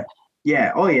 Yeah.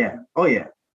 Yeah. Oh, yeah.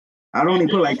 I'd only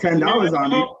put like $10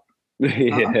 on it.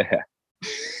 Yeah.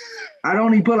 I'd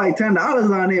only put like $10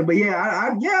 on it. But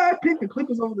yeah, I picked the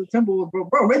Clippers over the Timberwolves, bro.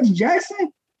 Bro, Reggie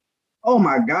Jackson? Oh,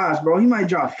 my gosh, bro. He might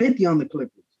drop 50 on the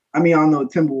Clippers. I mean, on the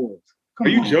Timberwolves. Are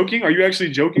you joking? Are you actually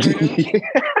joking right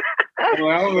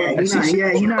now? He's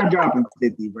not dropping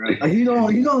 50, bro. Like, he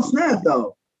gonna snap,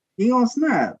 though. He gonna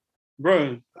snap.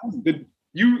 Bro, the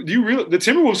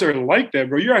Timberwolves are like that,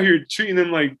 bro. You're out here treating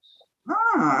them like...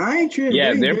 I ain't treating them.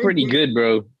 Yeah, they're pretty good,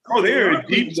 bro. Oh, they're a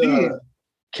deep team.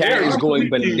 Cat is going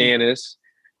bananas.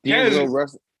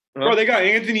 Bro, they got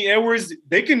Anthony Edwards.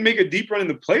 They can make a deep run in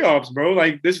the playoffs, bro.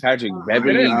 Like this. Patrick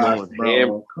Beverley going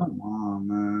bro. Come on,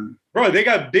 man. Bro, they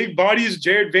got big bodies.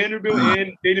 Jared Vanderbilt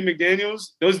and Jaden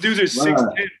McDaniels. Those dudes are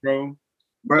 6'10", bro.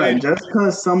 Bro, just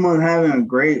because someone's having a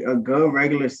good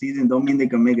regular season, don't mean they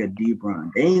can make a deep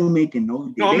run. They ain't making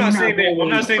no. No, I'm not saying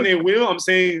they will. I'm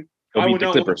saying I would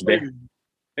not. Clippers, man.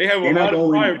 They have a lot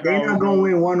of firepower. They're not gonna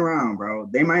win one round, bro.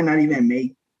 They might not even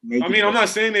make. I'm not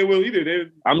saying they will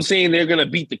either. I'm saying they're gonna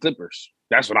beat the Clippers.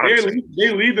 That's what I'm saying.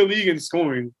 They lead the league in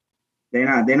scoring. They're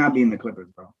not beating the Clippers,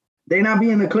 bro. They're not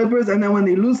beating the Clippers, and then when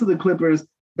they lose to the Clippers,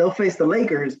 they'll face the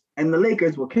Lakers, and the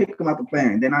Lakers will kick them out the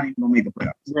play. They're not even gonna make the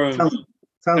playoffs. Bro,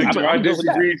 telling you. I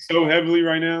disagree so heavily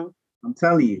right now. I'm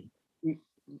telling you.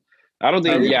 I don't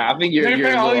think. Yeah, I think you're.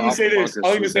 I'll even say this.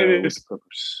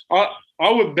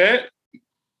 I would bet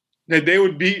that they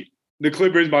would beat the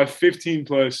Clippers by 15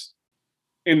 plus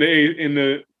in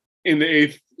the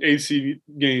eighth seed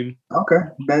game. Okay,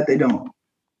 bet they don't.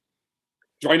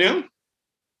 Right now?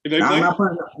 If they play?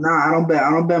 I don't bet. I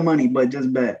don't bet money, but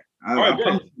just bet.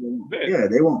 Bet. Yeah,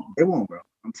 they won't. They won't, bro.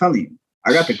 I'm telling you.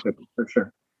 I got the Clippers for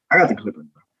sure. I got the Clippers,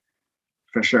 bro.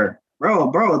 For sure.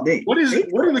 Bro, what do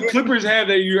the Clippers have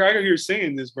that you're out here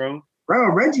saying this, bro?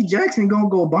 Bro, Reggie Jackson gonna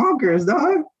go bonkers,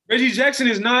 dog. Reggie Jackson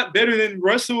is not better than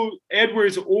Russell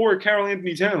Edwards or Karl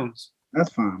Anthony Towns.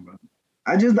 That's fine, bro.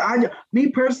 Me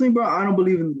personally, bro, I don't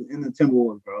believe in the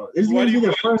Timberwolves, bro. This is gonna be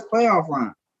their first playoff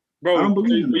run. Bro, I don't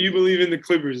believe you believe in the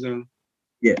Clippers, though.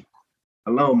 Yeah.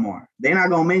 A little more. They're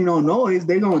not gonna make no noise.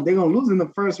 They're gonna lose in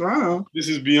the first round. This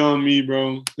is beyond me,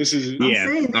 bro. This is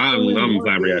I'm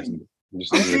flabbergasted. I'm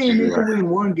saying they can win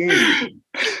one game.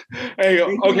 Hey,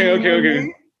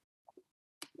 okay.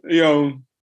 Yo,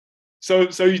 so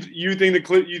you think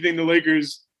the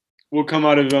Lakers will come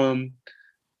out of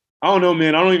I don't know,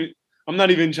 man. I'm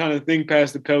not even trying to think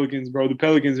past the Pelicans, bro. The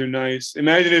Pelicans are nice.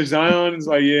 Imagine if Zion's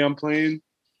like, yeah, I'm playing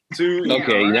too.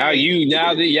 Okay, now you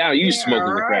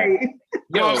smoking the crack.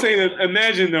 No, I'm saying that.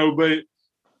 Imagine though, but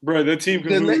bro, the team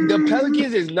can the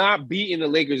Pelicans is not beating the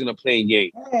Lakers in a playing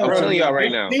game. I'm telling y'all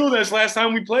right now. That's last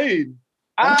time we played.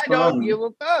 I don't give a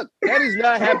fuck. That is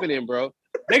not happening, bro.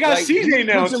 They got CJ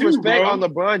now. Put some respect on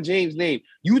LeBron James' name.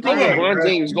 You think LeBron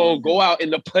James gonna go out in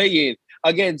the play-in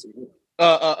against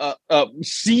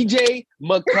CJ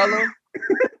McCollum?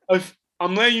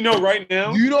 I'm letting you know right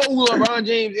now. You know who LeBron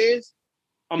James is?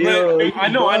 I know.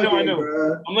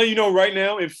 I'm letting you know right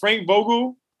now. If Frank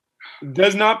Vogel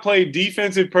does not play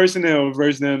defensive personnel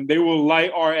versus them, they will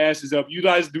light our asses up. You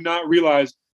guys do not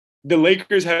realize the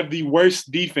Lakers have the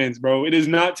worst defense, bro. It does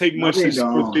not take much to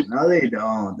score. No, they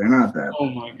don't. They're not that. Oh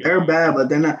my god. They're bad, but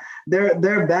they're not.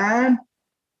 They're bad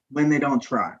when they don't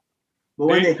try.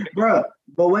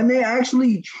 But when they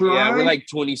actually try, yeah, we're like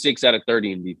 26 out of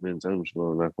 30 in defense. I'm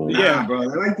sure not going. Yeah, bro,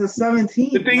 they're like the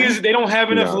 17. The thing is, they don't have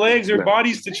enough legs or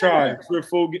bodies to try for a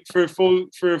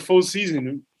full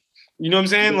season. You know what I'm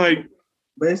saying? Like,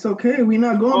 but it's okay. We're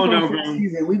not going for a full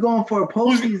season. We're going for a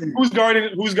postseason. Who's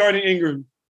guarding Ingram?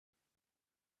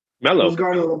 Melo. Who's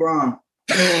guarding LeBron?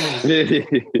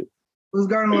 Who's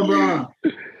guarding LeBron?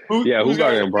 Who's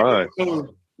guarding LeBron?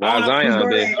 Zion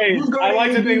did. Hey, I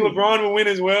like to think LeBron will win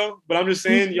as well, but I'm just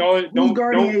saying, y'all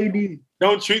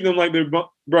don't treat them like they're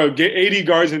bro. Get AD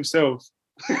guards himself.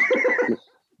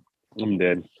 I'm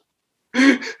dead.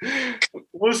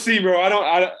 We'll see, bro.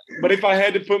 But if I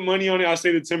had to put money on it, I'd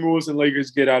say the Timberwolves and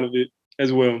Lakers get out of it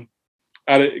as well.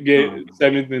 Get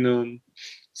seventh and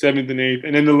eighth,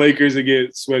 and then the Lakers will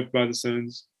get swept by the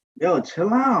Suns. Yo,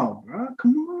 chill out, bro.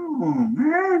 Come on,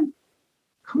 man.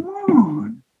 Come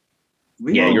on.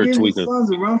 You're tweaking. The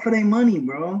Suns a run for their money,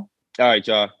 bro. All right,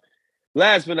 y'all.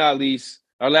 Last but not least,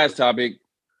 our last topic.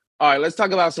 All right, let's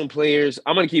talk about some players.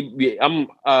 I'm gonna keep. Let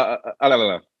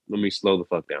me slow the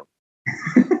fuck down.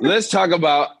 Let's talk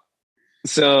about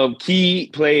some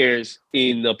key players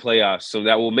in the playoffs, so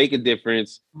that will make a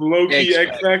difference. Low-key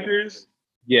X factors.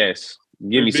 Yes,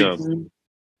 give me some.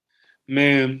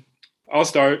 Man, I'll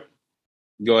start.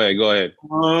 Go ahead.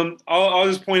 I'll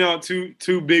just point out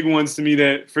two big ones to me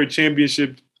that for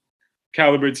championship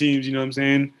caliber teams. You know what I'm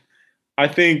saying? I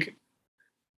think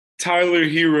Tyler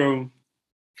Hero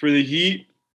for the Heat,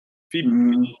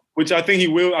 which I think he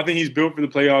will. I think he's built for the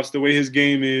playoffs. The way his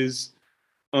game is,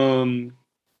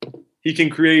 he can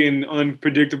create in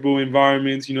unpredictable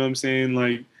environments. You know what I'm saying?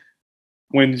 Like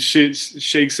when shit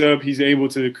shakes up, he's able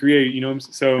to create. You know what I'm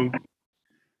saying? So.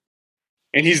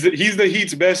 And he's the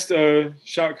Heat's best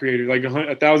shot creator, like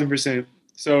 1,000%.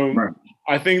 So right.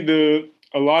 I think a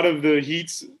lot of the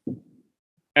Heat's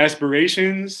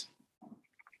aspirations,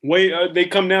 they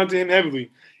come down to him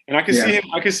heavily, and I can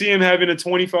see him having a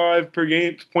 25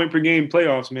 point per game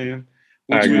playoffs, man.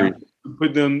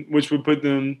 Which would put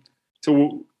them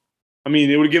to. I mean,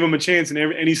 it would give them a chance in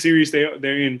any series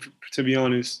they're in. To be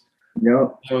honest,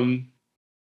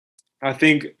 I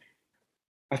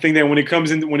think that when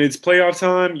it's playoff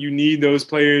time, you need those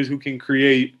players who can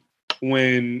create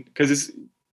because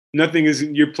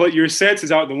your sets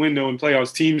is out the window in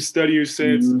playoffs. Teams study your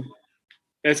sets.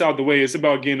 That's out the way. It's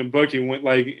about getting a bucket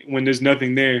when there's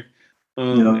nothing there,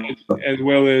 as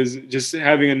well as just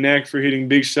having a knack for hitting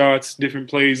big shots, different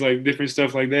plays, like different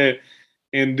stuff like that.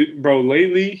 And bro,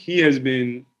 lately he has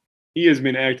been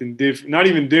acting different. Not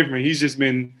even different. He's just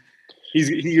been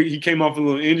he came off a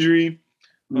little injury.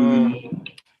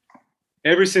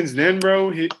 Ever since then,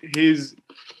 bro, he has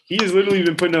literally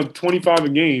been putting up 25 a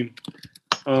game.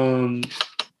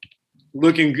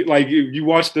 Looking like if you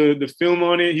watch the film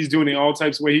on it, he's doing it all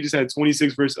types of way. He just had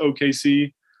 26 versus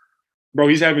OKC. Bro,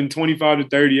 he's having 25 to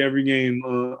 30 every game.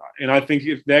 And I think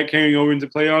if that carrying over into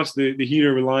playoffs, the Heat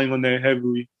are relying on that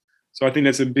heavily. So I think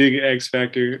that's a big X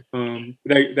factor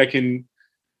that can –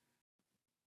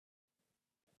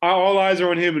 all eyes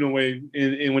are on him in a way.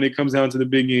 And when it comes down to the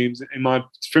big games,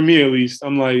 for me at least,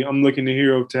 I'm looking to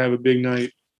Hero to have a big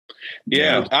night.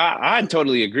 Yeah, I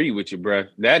totally agree with you, bro.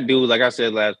 That dude, like I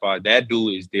said last part, that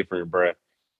dude is different, bro.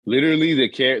 Literally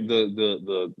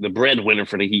the breadwinner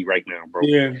for the Heat right now, bro.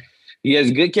 Yeah. He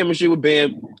has good chemistry with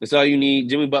Bam. That's all you need.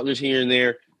 Jimmy Butler's here and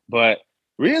there. But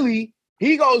really,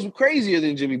 he goes crazier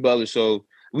than Jimmy Butler. So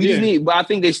we just need, but I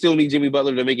think they still need Jimmy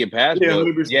Butler to make it past. Yeah, but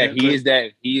 100%, yeah, he is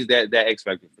that X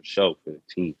factor for sure for the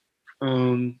team.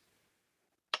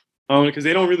 Because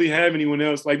they don't really have anyone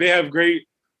else. Like they have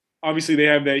obviously they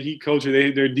have that Heat culture.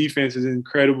 Their defense is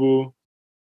incredible.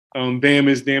 Bam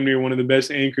is damn near one of the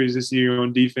best anchors this year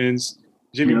on defense.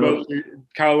 Jimmy Butler,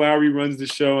 Kyle Lowry runs the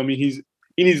show. I mean,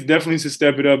 he needs definitely to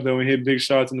step it up though and hit big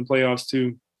shots in the playoffs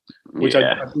too. Which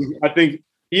I think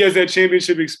he has that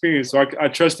championship experience, so I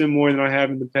trust him more than I have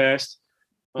in the past.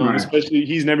 Especially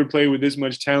he's never played with this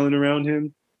much talent around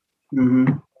him.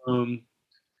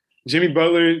 Jimmy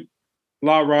Butler, a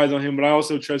lot rides on him, but I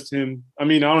also trust him. I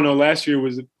mean, I don't know. Last year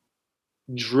was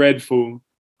dreadful.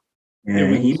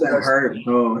 Yeah, he been hurt,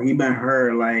 bro. He been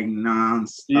hurt like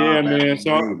nonstop. Yeah, man.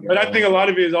 So, but I think a lot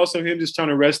of it is also him just trying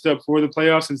to rest up for the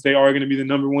playoffs since they are going to be the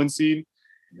number one seed.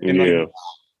 And like,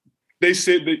 they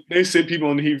sit people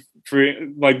on the Heat for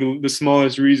like the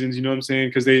smallest reasons. You know what I'm saying?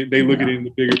 Because they look at it in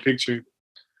the bigger picture.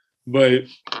 But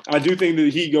I do think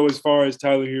that he go as far as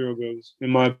Tyler Hero goes.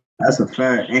 That's a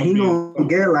fact, and he gonna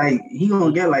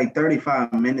get like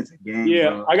 35 minutes a game. Yeah,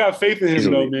 bro. I got faith in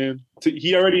him though, man.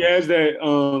 He already has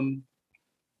that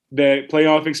that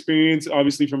playoff experience,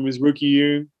 obviously from his rookie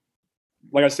year.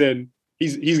 Like I said,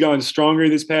 he's gotten stronger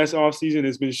this past offseason.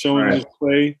 It's been showing in his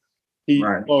play.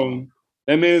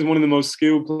 That man is one of the most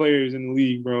skilled players in the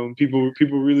league, bro. People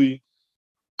really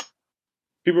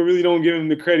don't give him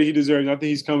the credit he deserves. I think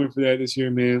he's coming for that this year,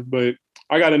 man. But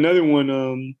I got another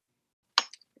one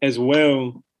as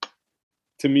well.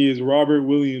 To me, is Robert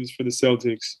Williams for the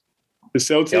Celtics. The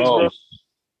Celtics, bro.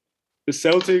 The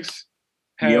Celtics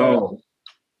have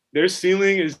their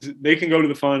ceiling is they can go to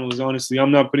the finals. Honestly,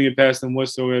 I'm not putting it past them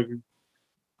whatsoever.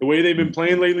 The way they've been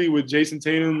playing lately with Jason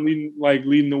Tatum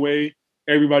leading the way,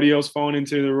 everybody else falling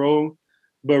into the role.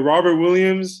 But Robert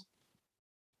Williams,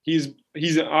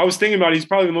 I was thinking about it, he's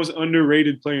probably the most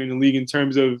underrated player in the league in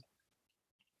terms of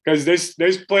because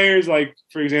there's players like,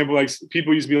 for example, like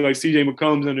people used to be like CJ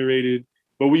McCollum's underrated,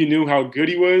 but we knew how good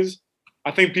he was.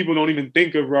 I think people don't even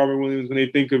think of Robert Williams when they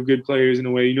think of good players in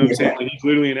a way. You know what I'm saying? Like he's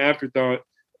literally an afterthought.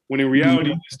 When in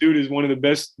reality, this dude is one of the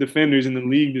best defenders in the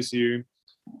league this year.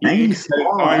 He's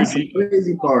small. That's the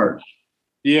crazy part.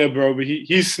 Yeah, bro, but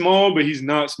he's small, but he's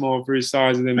not small for his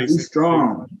size. And that makes sense.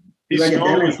 Strong. He's like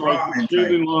strong with like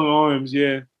extremely long arms,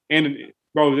 yeah. And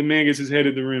bro, the man gets his head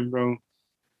at the rim, bro.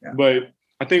 Yeah. But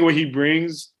I think what he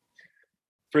brings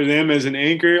for them as an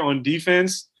anchor on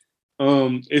defense,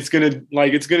 it's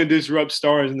gonna disrupt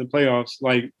stars in the playoffs.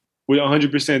 Like with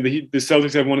 100%, the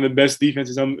Celtics have one of the best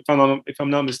defenses. If I'm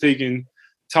not mistaken,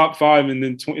 top 5 in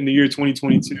the year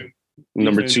 2022.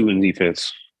 Number 2 in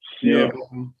defense. Yeah.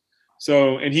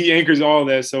 So and he anchors all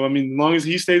that. So I mean, as long as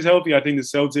he stays healthy, I think the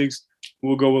Celtics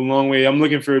will go a long way. I'm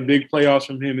looking for a big playoffs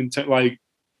from him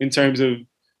in terms of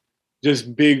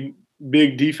just big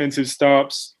defensive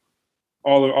stops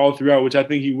all throughout, which I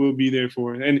think he will be there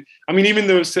for. And I mean, even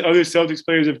those other Celtics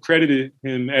players have credited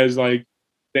him as like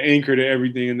the anchor to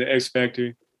everything and the X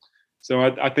factor. So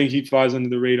I think he flies under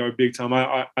the radar big time.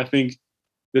 I think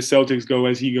the Celtics go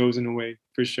as he goes in a way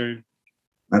for sure.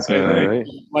 That's right.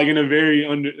 Like in a very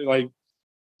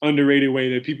underrated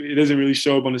way that it doesn't really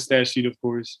show up on the stat sheet, of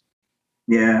course.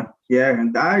 Yeah,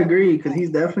 and I agree because he's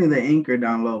definitely the anchor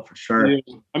down low for sure. Yeah.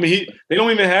 I mean, they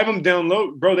don't even have him down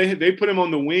low, bro. They put him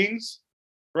on the wings,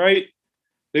 right?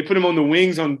 They put him on the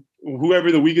wings on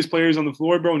whoever the weakest player is on the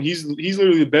floor, bro. And he's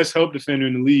literally the best help defender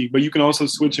in the league. But you can also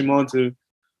switch him on to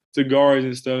guards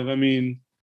and stuff. I mean,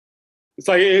 it's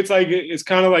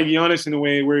kind of like Giannis in a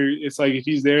way where it's like if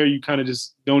he's there, you kind of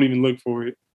just don't even look for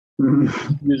it. You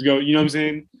just go. You know what I'm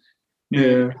saying?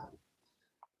 Yeah.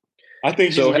 I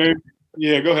think he's very.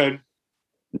 Yeah, go ahead.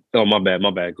 Oh, my bad.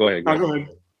 Go ahead. Go ahead.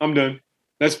 I'm done.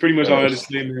 That's pretty much all I had to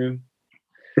say, man.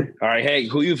 All right, hey,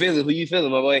 who you feeling,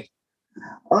 my boy?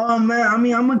 Oh man, I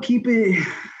mean, I'm gonna keep it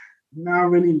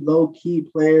not really low key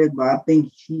players, but I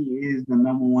think he is the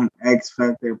number one X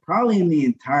factor, probably in the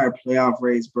entire playoff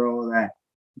race, bro. That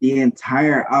the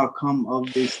entire outcome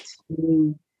of this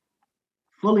team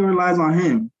fully relies on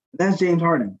him. That's James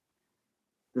Harden.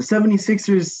 The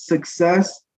 76ers'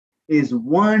 success is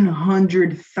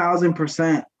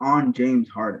 100,000% on James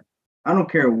Harden. I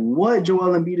don't care what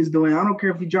Joel Embiid is doing. I don't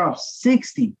care if he drops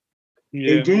 60.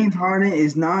 Yeah. If James Harden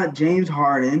is not James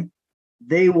Harden,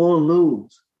 they will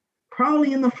lose.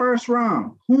 Probably in the first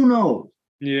round. Who knows?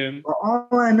 Yeah. But all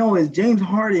I know is James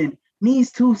Harden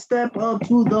needs to step up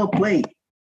to the plate.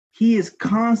 He is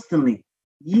constantly,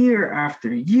 year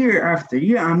after year after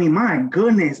year. I mean, my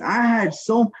goodness,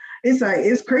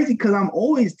 it's crazy because I'm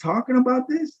always talking about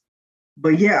this.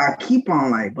 But yeah, I keep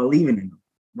on believing in him.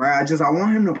 Right? I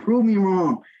want him to prove me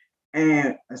wrong.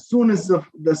 And as soon as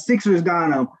the Sixers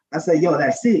got him, I said, yo,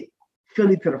 that's it.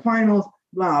 Philly to the finals,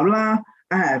 blah, blah.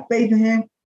 I had faith in him.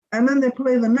 And then they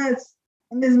play the Nets,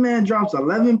 and this man drops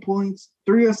 11 points,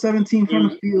 3 of 17 from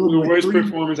the field. The worst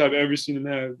performance I've ever seen him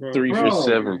have, bro. 3 for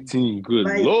 17. Good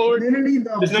Lord.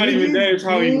 It's not even that. It's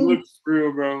how he looks for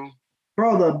real, bro.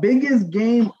 Bro, the biggest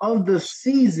game of the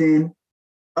season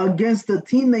against the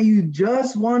team that you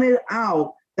just wanted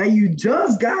out, that you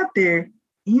just got there,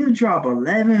 you drop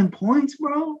 11 points,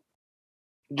 bro.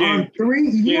 On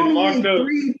 3, you only made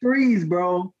 3 threes,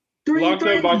 bro. 3 locked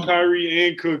threes. Up by Kyrie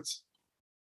and cooked.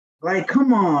 Like,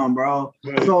 come on, bro.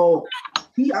 Right. So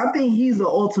I think he's the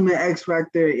ultimate X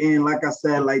factor. And like I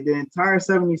said, like the entire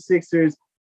 76ers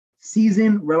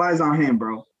season relies on him,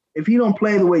 bro. If he don't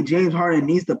play the way James Harden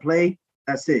needs to play,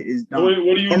 that's it. It's done. What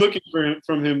are you looking for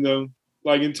from him though?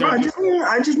 Like in terms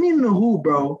I just need him to hoop,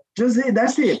 bro.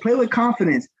 That's it. Play with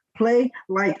confidence. Play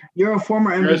like you're a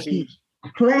former MVP.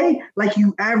 Play like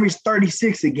you average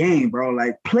 36 a game, bro.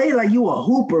 Like play like you a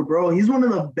hooper, bro. He's one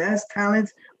of the best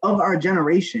talents of our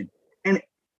generation. And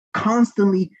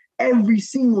constantly, every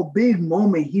single big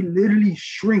moment, he literally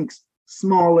shrinks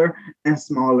smaller and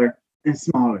smaller and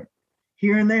smaller.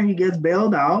 Here and there, he gets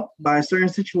bailed out by a certain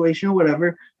situation or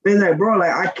whatever. But it's like, bro,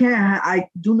 like I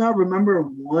do not remember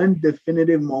one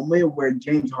definitive moment where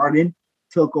James Harden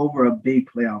took over a big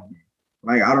playoff game.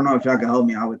 Like, I don't know if y'all can help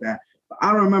me out with that. But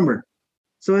I don't remember.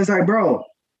 So it's like, bro,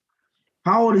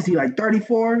 how old is he? Like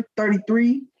 34,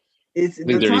 33?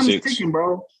 The time is ticking,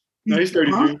 bro. He's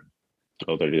 33. Huh?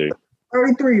 Oh, 33.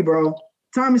 33, bro.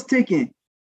 Time is ticking.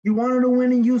 You wanted to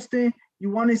win in Houston. You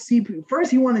wanted CP.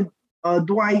 First, he wanted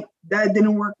Dwight. That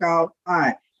didn't work out. All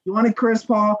right. You wanted Chris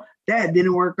Paul. That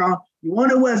didn't work out. You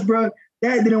wanted Westbrook.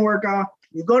 That didn't work out.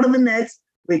 You go to the Nets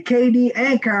with KD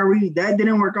and Kyrie. That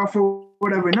didn't work out for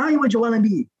whatever. Now you with Joel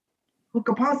Embiid, who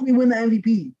could possibly win the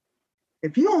MVP.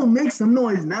 If you don't make some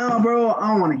noise now, bro, I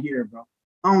don't want to hear it, bro.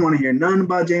 I don't want to hear nothing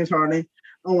about James Harden.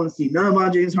 I don't want to see nothing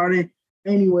about James Harden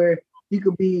anywhere. He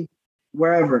could be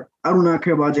wherever. I do not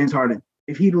care about James Harden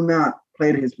if he do not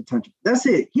play to his potential. That's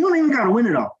it. He don't even got to win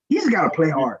it all. He just got to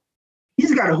play hard. He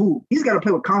just got to hoop. He's got to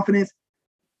play with confidence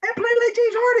and play like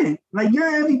James Harden. Like, you're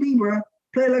an MVP, bro.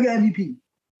 Play like an MVP.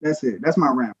 That's it. That's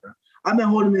my rant, bro. I've been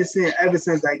holding this in ever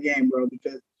since that game, bro,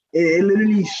 because it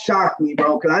literally shocked me,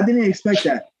 bro, because I didn't expect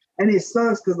that. And it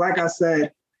sucks because, like I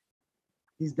said,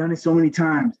 he's done it so many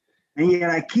times. And yet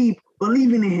I keep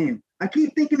believing in him. I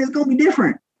keep thinking it's going to be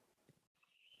different.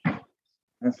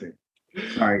 That's it.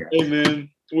 Sorry, guys. Hey,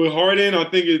 man. With Harden, I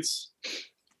think it's,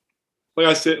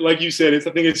 like you said, I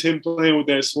think it's him playing with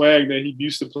that swag that he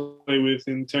used to play with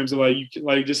in terms of,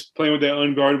 just playing with that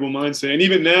unguardable mindset. And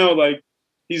even now,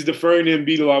 he's deferring to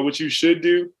Embiid a lot, which you should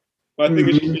do. But I think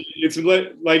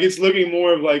it's looking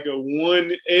more of like a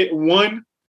 1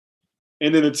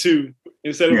 and then a 2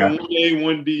 instead of a 1A,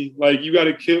 1B. Like, you got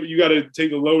to take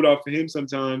the load off of him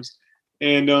sometimes.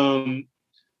 And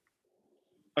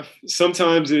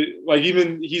sometimes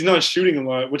even he's not shooting a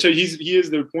lot, which he is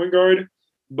their point guard,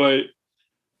 but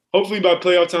hopefully by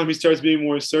playoff time he starts being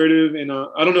more assertive. And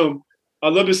I don't know,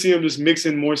 I'd love to see him just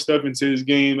mixing more stuff into his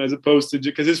game as opposed to,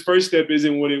 because his first step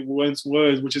isn't what it once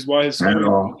was, which is why his scoring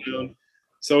is down.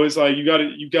 So it's like you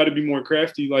got to be more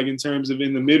crafty, like in terms of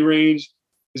in the mid range,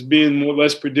 is being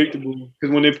less predictable.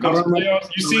 Because when it comes to playoffs,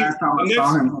 you see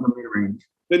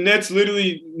the Nets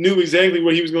literally knew exactly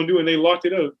what he was going to do, and they locked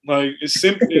it up. Like, it's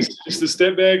simple. It's just a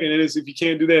step back, and then if you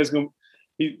can't do that, it's going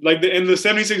to – and the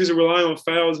 76ers are relying on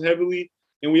fouls heavily,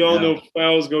 and we all know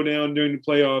fouls go down during the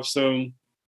playoffs. So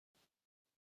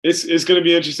it's going to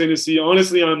be interesting to see.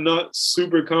 Honestly, I'm not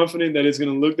super confident that it's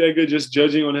going to look that good, just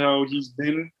judging on how he's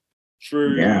been for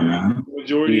the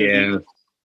majority of it.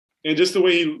 And just the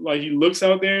way he looks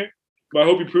out there. But I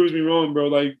hope he proves me wrong, bro.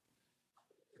 Like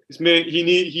this man, he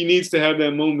needs to have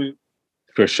that moment.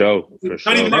 For sure.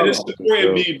 Not even that, it's support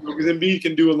Embiid, because Embiid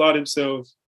can do a lot himself.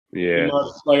 Yeah.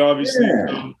 Like obviously.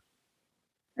 Yeah.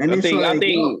 And I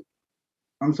think.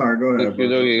 I'm sorry. Go ahead. Go.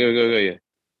 Yeah.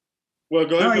 Well,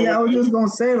 go ahead. I was just gonna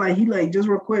say, like, he like just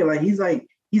real quick, like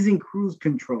he's in cruise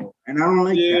control, and I don't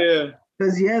like that.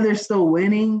 Because they're still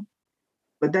winning,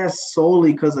 but that's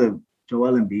solely because of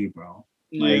Joel Embiid, bro.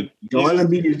 Like Joel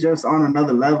Embiid is just on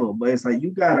another level, but it's like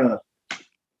you gotta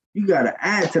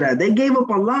add to that. They gave up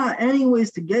a lot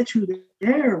anyways to get you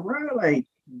there, bro. Like,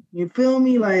 you feel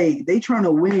me? Like, they trying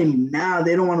to win now.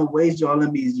 They don't want to waste Joel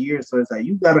Embiid's year. So it's like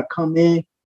you gotta come in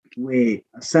with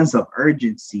a sense of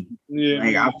urgency. Yeah.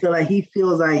 Like, I feel like he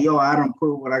feels like, yo, I don't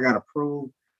prove what I gotta prove.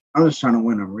 I'm just trying to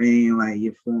win a ring. Like,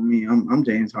 you feel me? I'm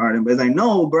James Harden. But it's like,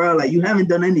 no, bro, like, you haven't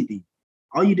done anything.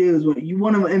 All you did was you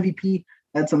won an MVP.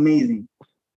 That's amazing.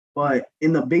 But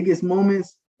in the biggest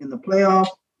moments in the playoffs,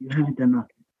 you haven't done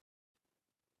nothing.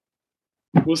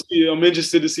 We'll see. I'm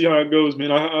interested to see how it goes,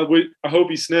 man. I hope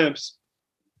he snaps.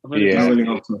 Yeah, I really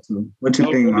hope so too. What you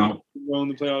think, man? In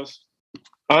the playoffs.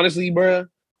 Honestly, bro,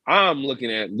 I'm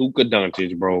looking at Luka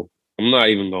Doncic, bro. I'm not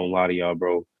even gonna lie to y'all,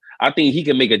 bro. I think he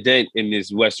can make a dent in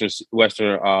this Western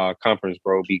Conference,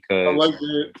 bro. Because I like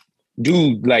that.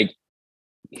 Dude, like,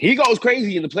 he goes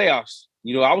crazy in the playoffs.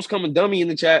 You know, I was coming dummy in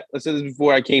the chat. I said this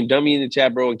before. I came dummy in the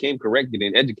chat, bro, and came corrected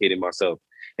and educated myself.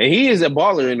 And he is a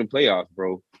baller in the playoffs,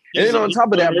 bro. And then on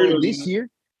top of that, bro, this year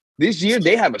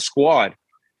they have a squad.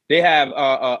 They have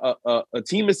a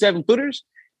team of 7-footers.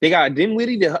 They got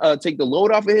Dinwiddie to take the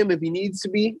load off of him if he needs to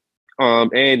be,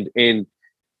 and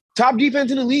top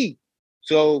defense in the league.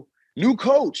 So new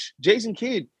coach Jason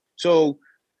Kidd. So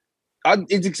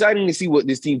it's exciting to see what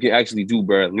this team can actually do,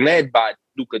 bro. Led by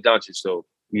Luka Doncic. So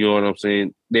you know what I'm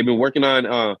saying. They've been working on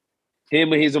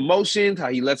him and his emotions, how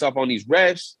he lets off on these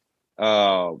refs.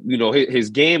 You know, his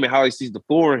game and how he sees the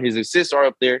floor, and his assists are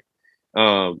up there.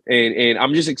 And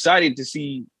I'm just excited to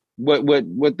see what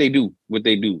they do.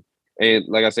 And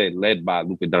like I said, led by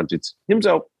Luka Doncic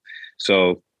himself.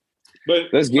 So but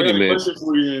let's get it,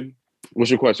 man. What's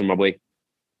your question, my boy?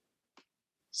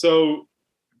 So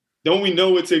don't we know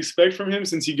what to expect from him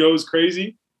since he goes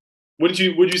crazy? Would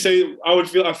you say I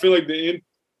feel like the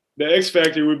X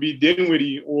factor would be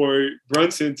Dinwiddie or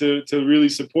Brunson to really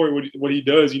support what he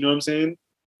does. You know what I'm saying?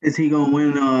 Is he gonna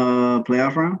win a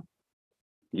playoff round?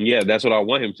 Yeah, that's what I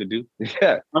want him to do.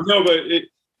 Yeah, I know, but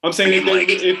I'm saying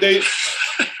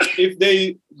if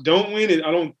they don't win it,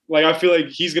 I feel like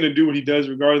he's gonna do what he does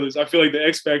regardless. I feel like the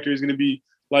X factor is gonna be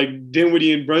like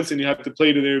Dinwiddie and Brunson. You have to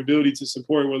play to their ability to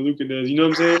support what Luka does. You know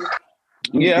what I'm saying?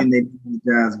 Yeah. And they beat the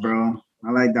Jazz, bro.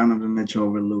 I like Donovan Mitchell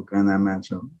over Luka in that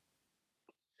matchup.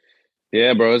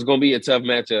 Yeah, bro, it's gonna be a tough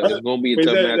matchup. It's gonna be a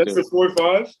tough matchup. That's the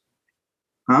 4-5.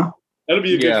 Huh? That'll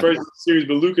be a good first series,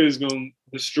 but Luka is gonna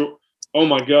destroy. Oh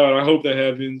my God, I hope that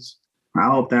happens. I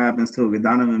hope that happens too. Because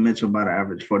Donovan Mitchell about to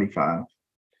average 45.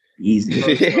 Easy.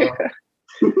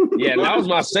 Yeah, that was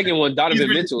my second one, Donovan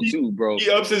Mitchell too, bro. He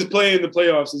ups his play in the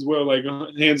playoffs as well, like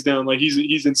hands down. Like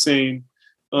he's insane.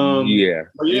 Yeah,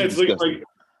 it's looking like.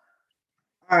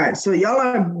 All right, so y'all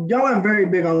are very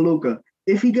big on Luka.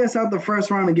 If he gets out the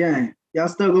first round again, y'all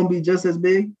still gonna be just as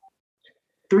big?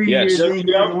 3 years in,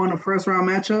 you haven't won a first round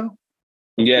matchup?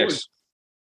 Yes.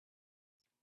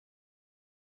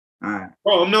 All right.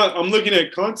 Bro, I'm looking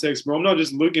at context, bro. I'm not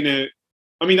just looking at.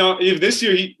 I mean, if this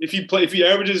year if he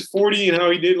averages 40 and how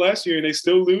he did last year and they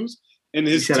still lose, and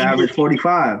his team average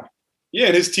 45. Yeah,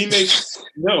 and his teammates.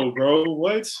 No, bro.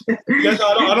 What?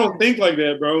 I don't think like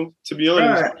that, bro. To be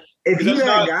honest. Right. If you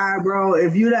that guy, bro,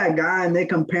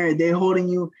 and they're holding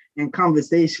you in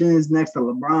conversations next to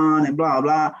LeBron and blah,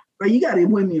 blah, bro, you got to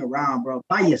win me around, bro,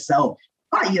 by yourself.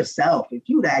 If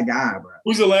you that guy, bro.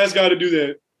 Who's the last guy to do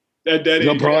that? That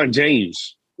LeBron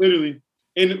James. Literally.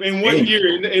 In one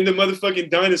year, in the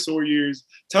motherfucking dinosaur years.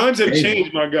 Times have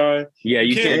changed, my guy. Yeah,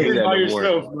 you can't do that by no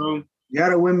yourself, more. bro. You got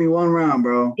to win me one round,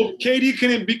 bro. KD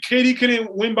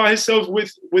couldn't win by himself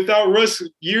without Russ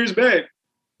years back.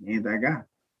 He ain't that guy.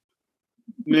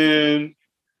 Man.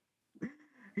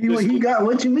 He got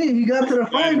what you mean? He got to the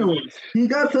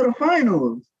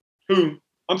finals. Who?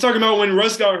 I'm talking about when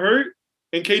Russ got hurt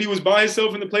and KD was by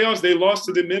himself in the playoffs. They lost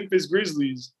to the Memphis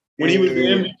Grizzlies when he was the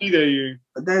MVP that year.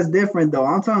 But that's different though.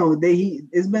 I'm talking about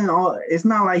it's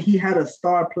not like he had a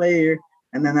star player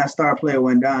and then that star player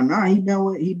went down. Nah, he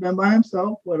been by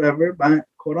himself, whatever, by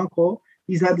quote unquote.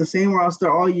 He's had the same roster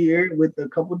all year with a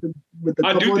couple.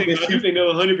 I do think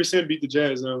they'll 100% beat the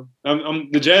Jazz though.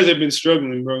 The Jazz have been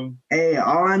struggling, bro. Hey,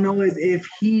 all I know is if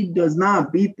he does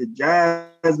not beat the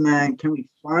Jazz, man, can we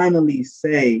finally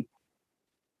say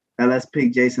that let's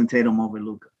pick Jason Tatum over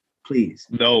Luka. Please.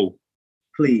 No.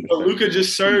 Please. But Luka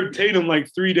just served Tatum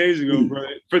like 3 days ago, bro.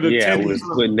 For the 10th. Was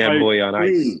putting that boy on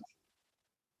ice.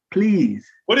 Please.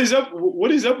 What is up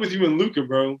with you and Luka,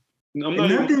 bro?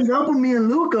 Nothing's up with me and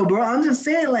Luka, bro. I'm just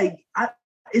saying, like,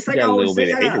 it's like I always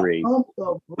say, I gotta pump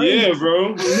the brakes. Yeah,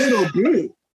 bro. A little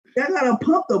bit. I gotta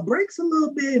pump the brakes a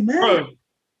little bit, man. Bro.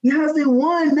 He hasn't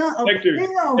won a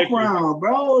playoff round,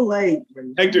 bro. Like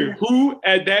Hector, who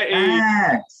at that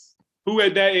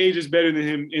age is better than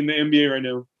him in the NBA right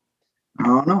now? I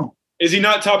don't know. Is he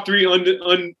not top 3 under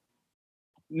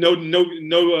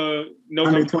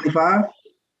 25?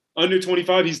 Under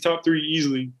 25, he's top 3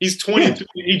 easily. He's 22.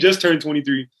 Yeah. He just turned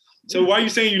 23. So why are you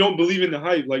saying you don't believe in the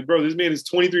hype? Like, bro, this man is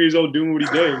 23 years old doing what he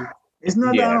does. It's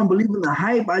not that I don't believe in the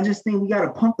hype. I just think we got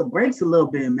to pump the brakes a little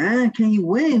bit, man. Can he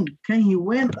win? Can he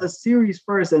win a series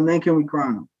first, and then can we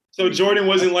crown him? So Jordan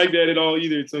wasn't like that at all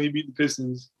either until he beat the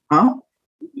Pistons. Huh?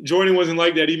 Jordan wasn't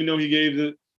like that, even though he gave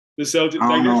the Celtics. I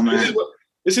don't know, man.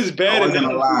 This is bad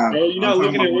analysis, bro. You're not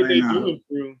looking at what they're doing,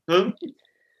 bro. Huh?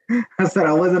 I said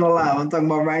I wasn't alive. I'm talking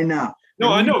about right now.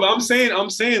 No, I know, but I'm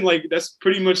saying like that's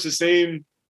pretty much the same.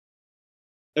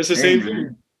 That's the same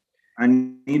thing. I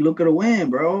need Luka to win,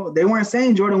 bro. They weren't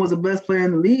saying Jordan was the best player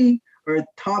in the league or a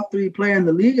top 3 player in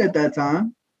the league at that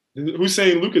time. Who's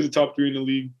saying Luka's the top 3 in the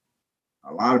league?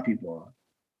 A lot of people are.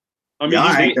 I mean,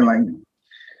 he's acting like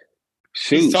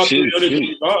he's top 3 under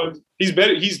 25. He's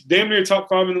better. He's damn near top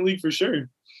 5 in the league for sure.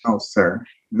 No, sir.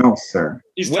 When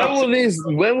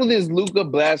will this Luka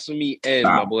blasphemy end,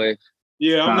 my boy?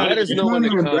 Yeah, I'm not. Let us know in the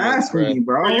comments, blasphemy,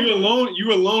 bro.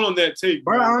 You alone on that take,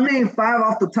 bro. I name 5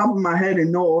 off the top of my head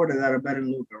in no order that are better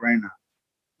than Luka right now.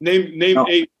 Name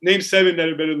 8. Name 7 that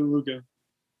are better than Luka.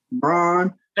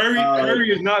 Bron.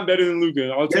 Curry is not better than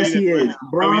Luka. I'll tell you that. Yes, he is.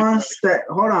 Bron, Steph.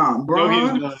 Hold on.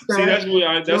 Bron, no, Steph. See, that's where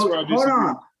I disagree. Hold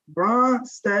on. Bron,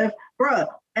 Steph. Bro,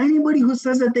 anybody who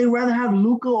says that they'd rather have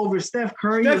Luka over Steph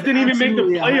Curry. Steph didn't even make the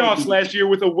playoffs last year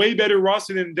with a way better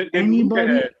roster than Luka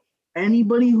had.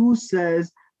 Anybody who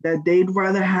says that they'd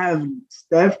rather have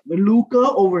Luka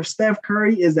over Steph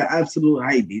Curry is the absolute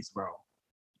hype beast, bro.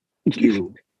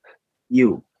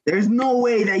 You. There's no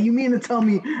way that you mean to tell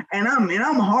me, and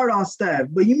I'm hard on Steph,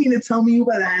 but you mean to tell me you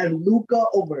better have Luka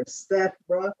over Steph,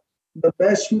 bro? The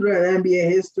best shooter in NBA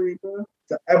history, bro,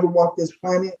 to ever walk this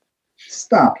planet?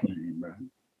 Stop playing, bro.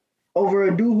 Over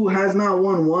a dude who has not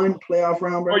won one playoff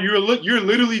round, bro. Oh, you're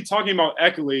literally talking about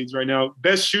accolades right now.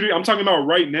 Best shooter. I'm talking about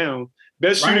right now.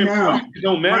 Best shooter.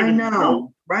 Don't matter.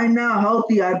 Right now,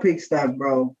 healthy. I'd pick Steph,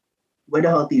 bro. With a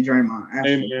healthy Draymond.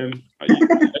 Hey, man.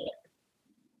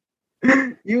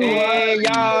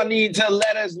 Y'all need to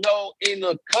let us know in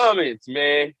the comments,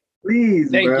 man.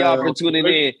 Please, Thank y'all for tuning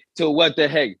in to What the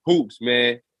Heck Hoops,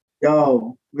 man.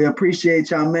 Yo, we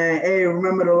appreciate y'all, man. Hey,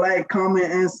 remember to like, comment,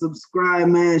 and subscribe,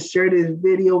 man. Share this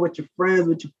video with your friends,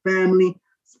 with your family.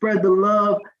 Spread the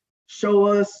love. Show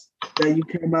us that you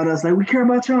care about us. Like, we care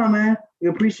about y'all, man. We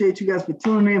appreciate you guys for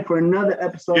tuning in for another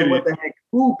episode of What the Heck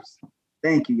Hoops.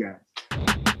 Thank you, guys.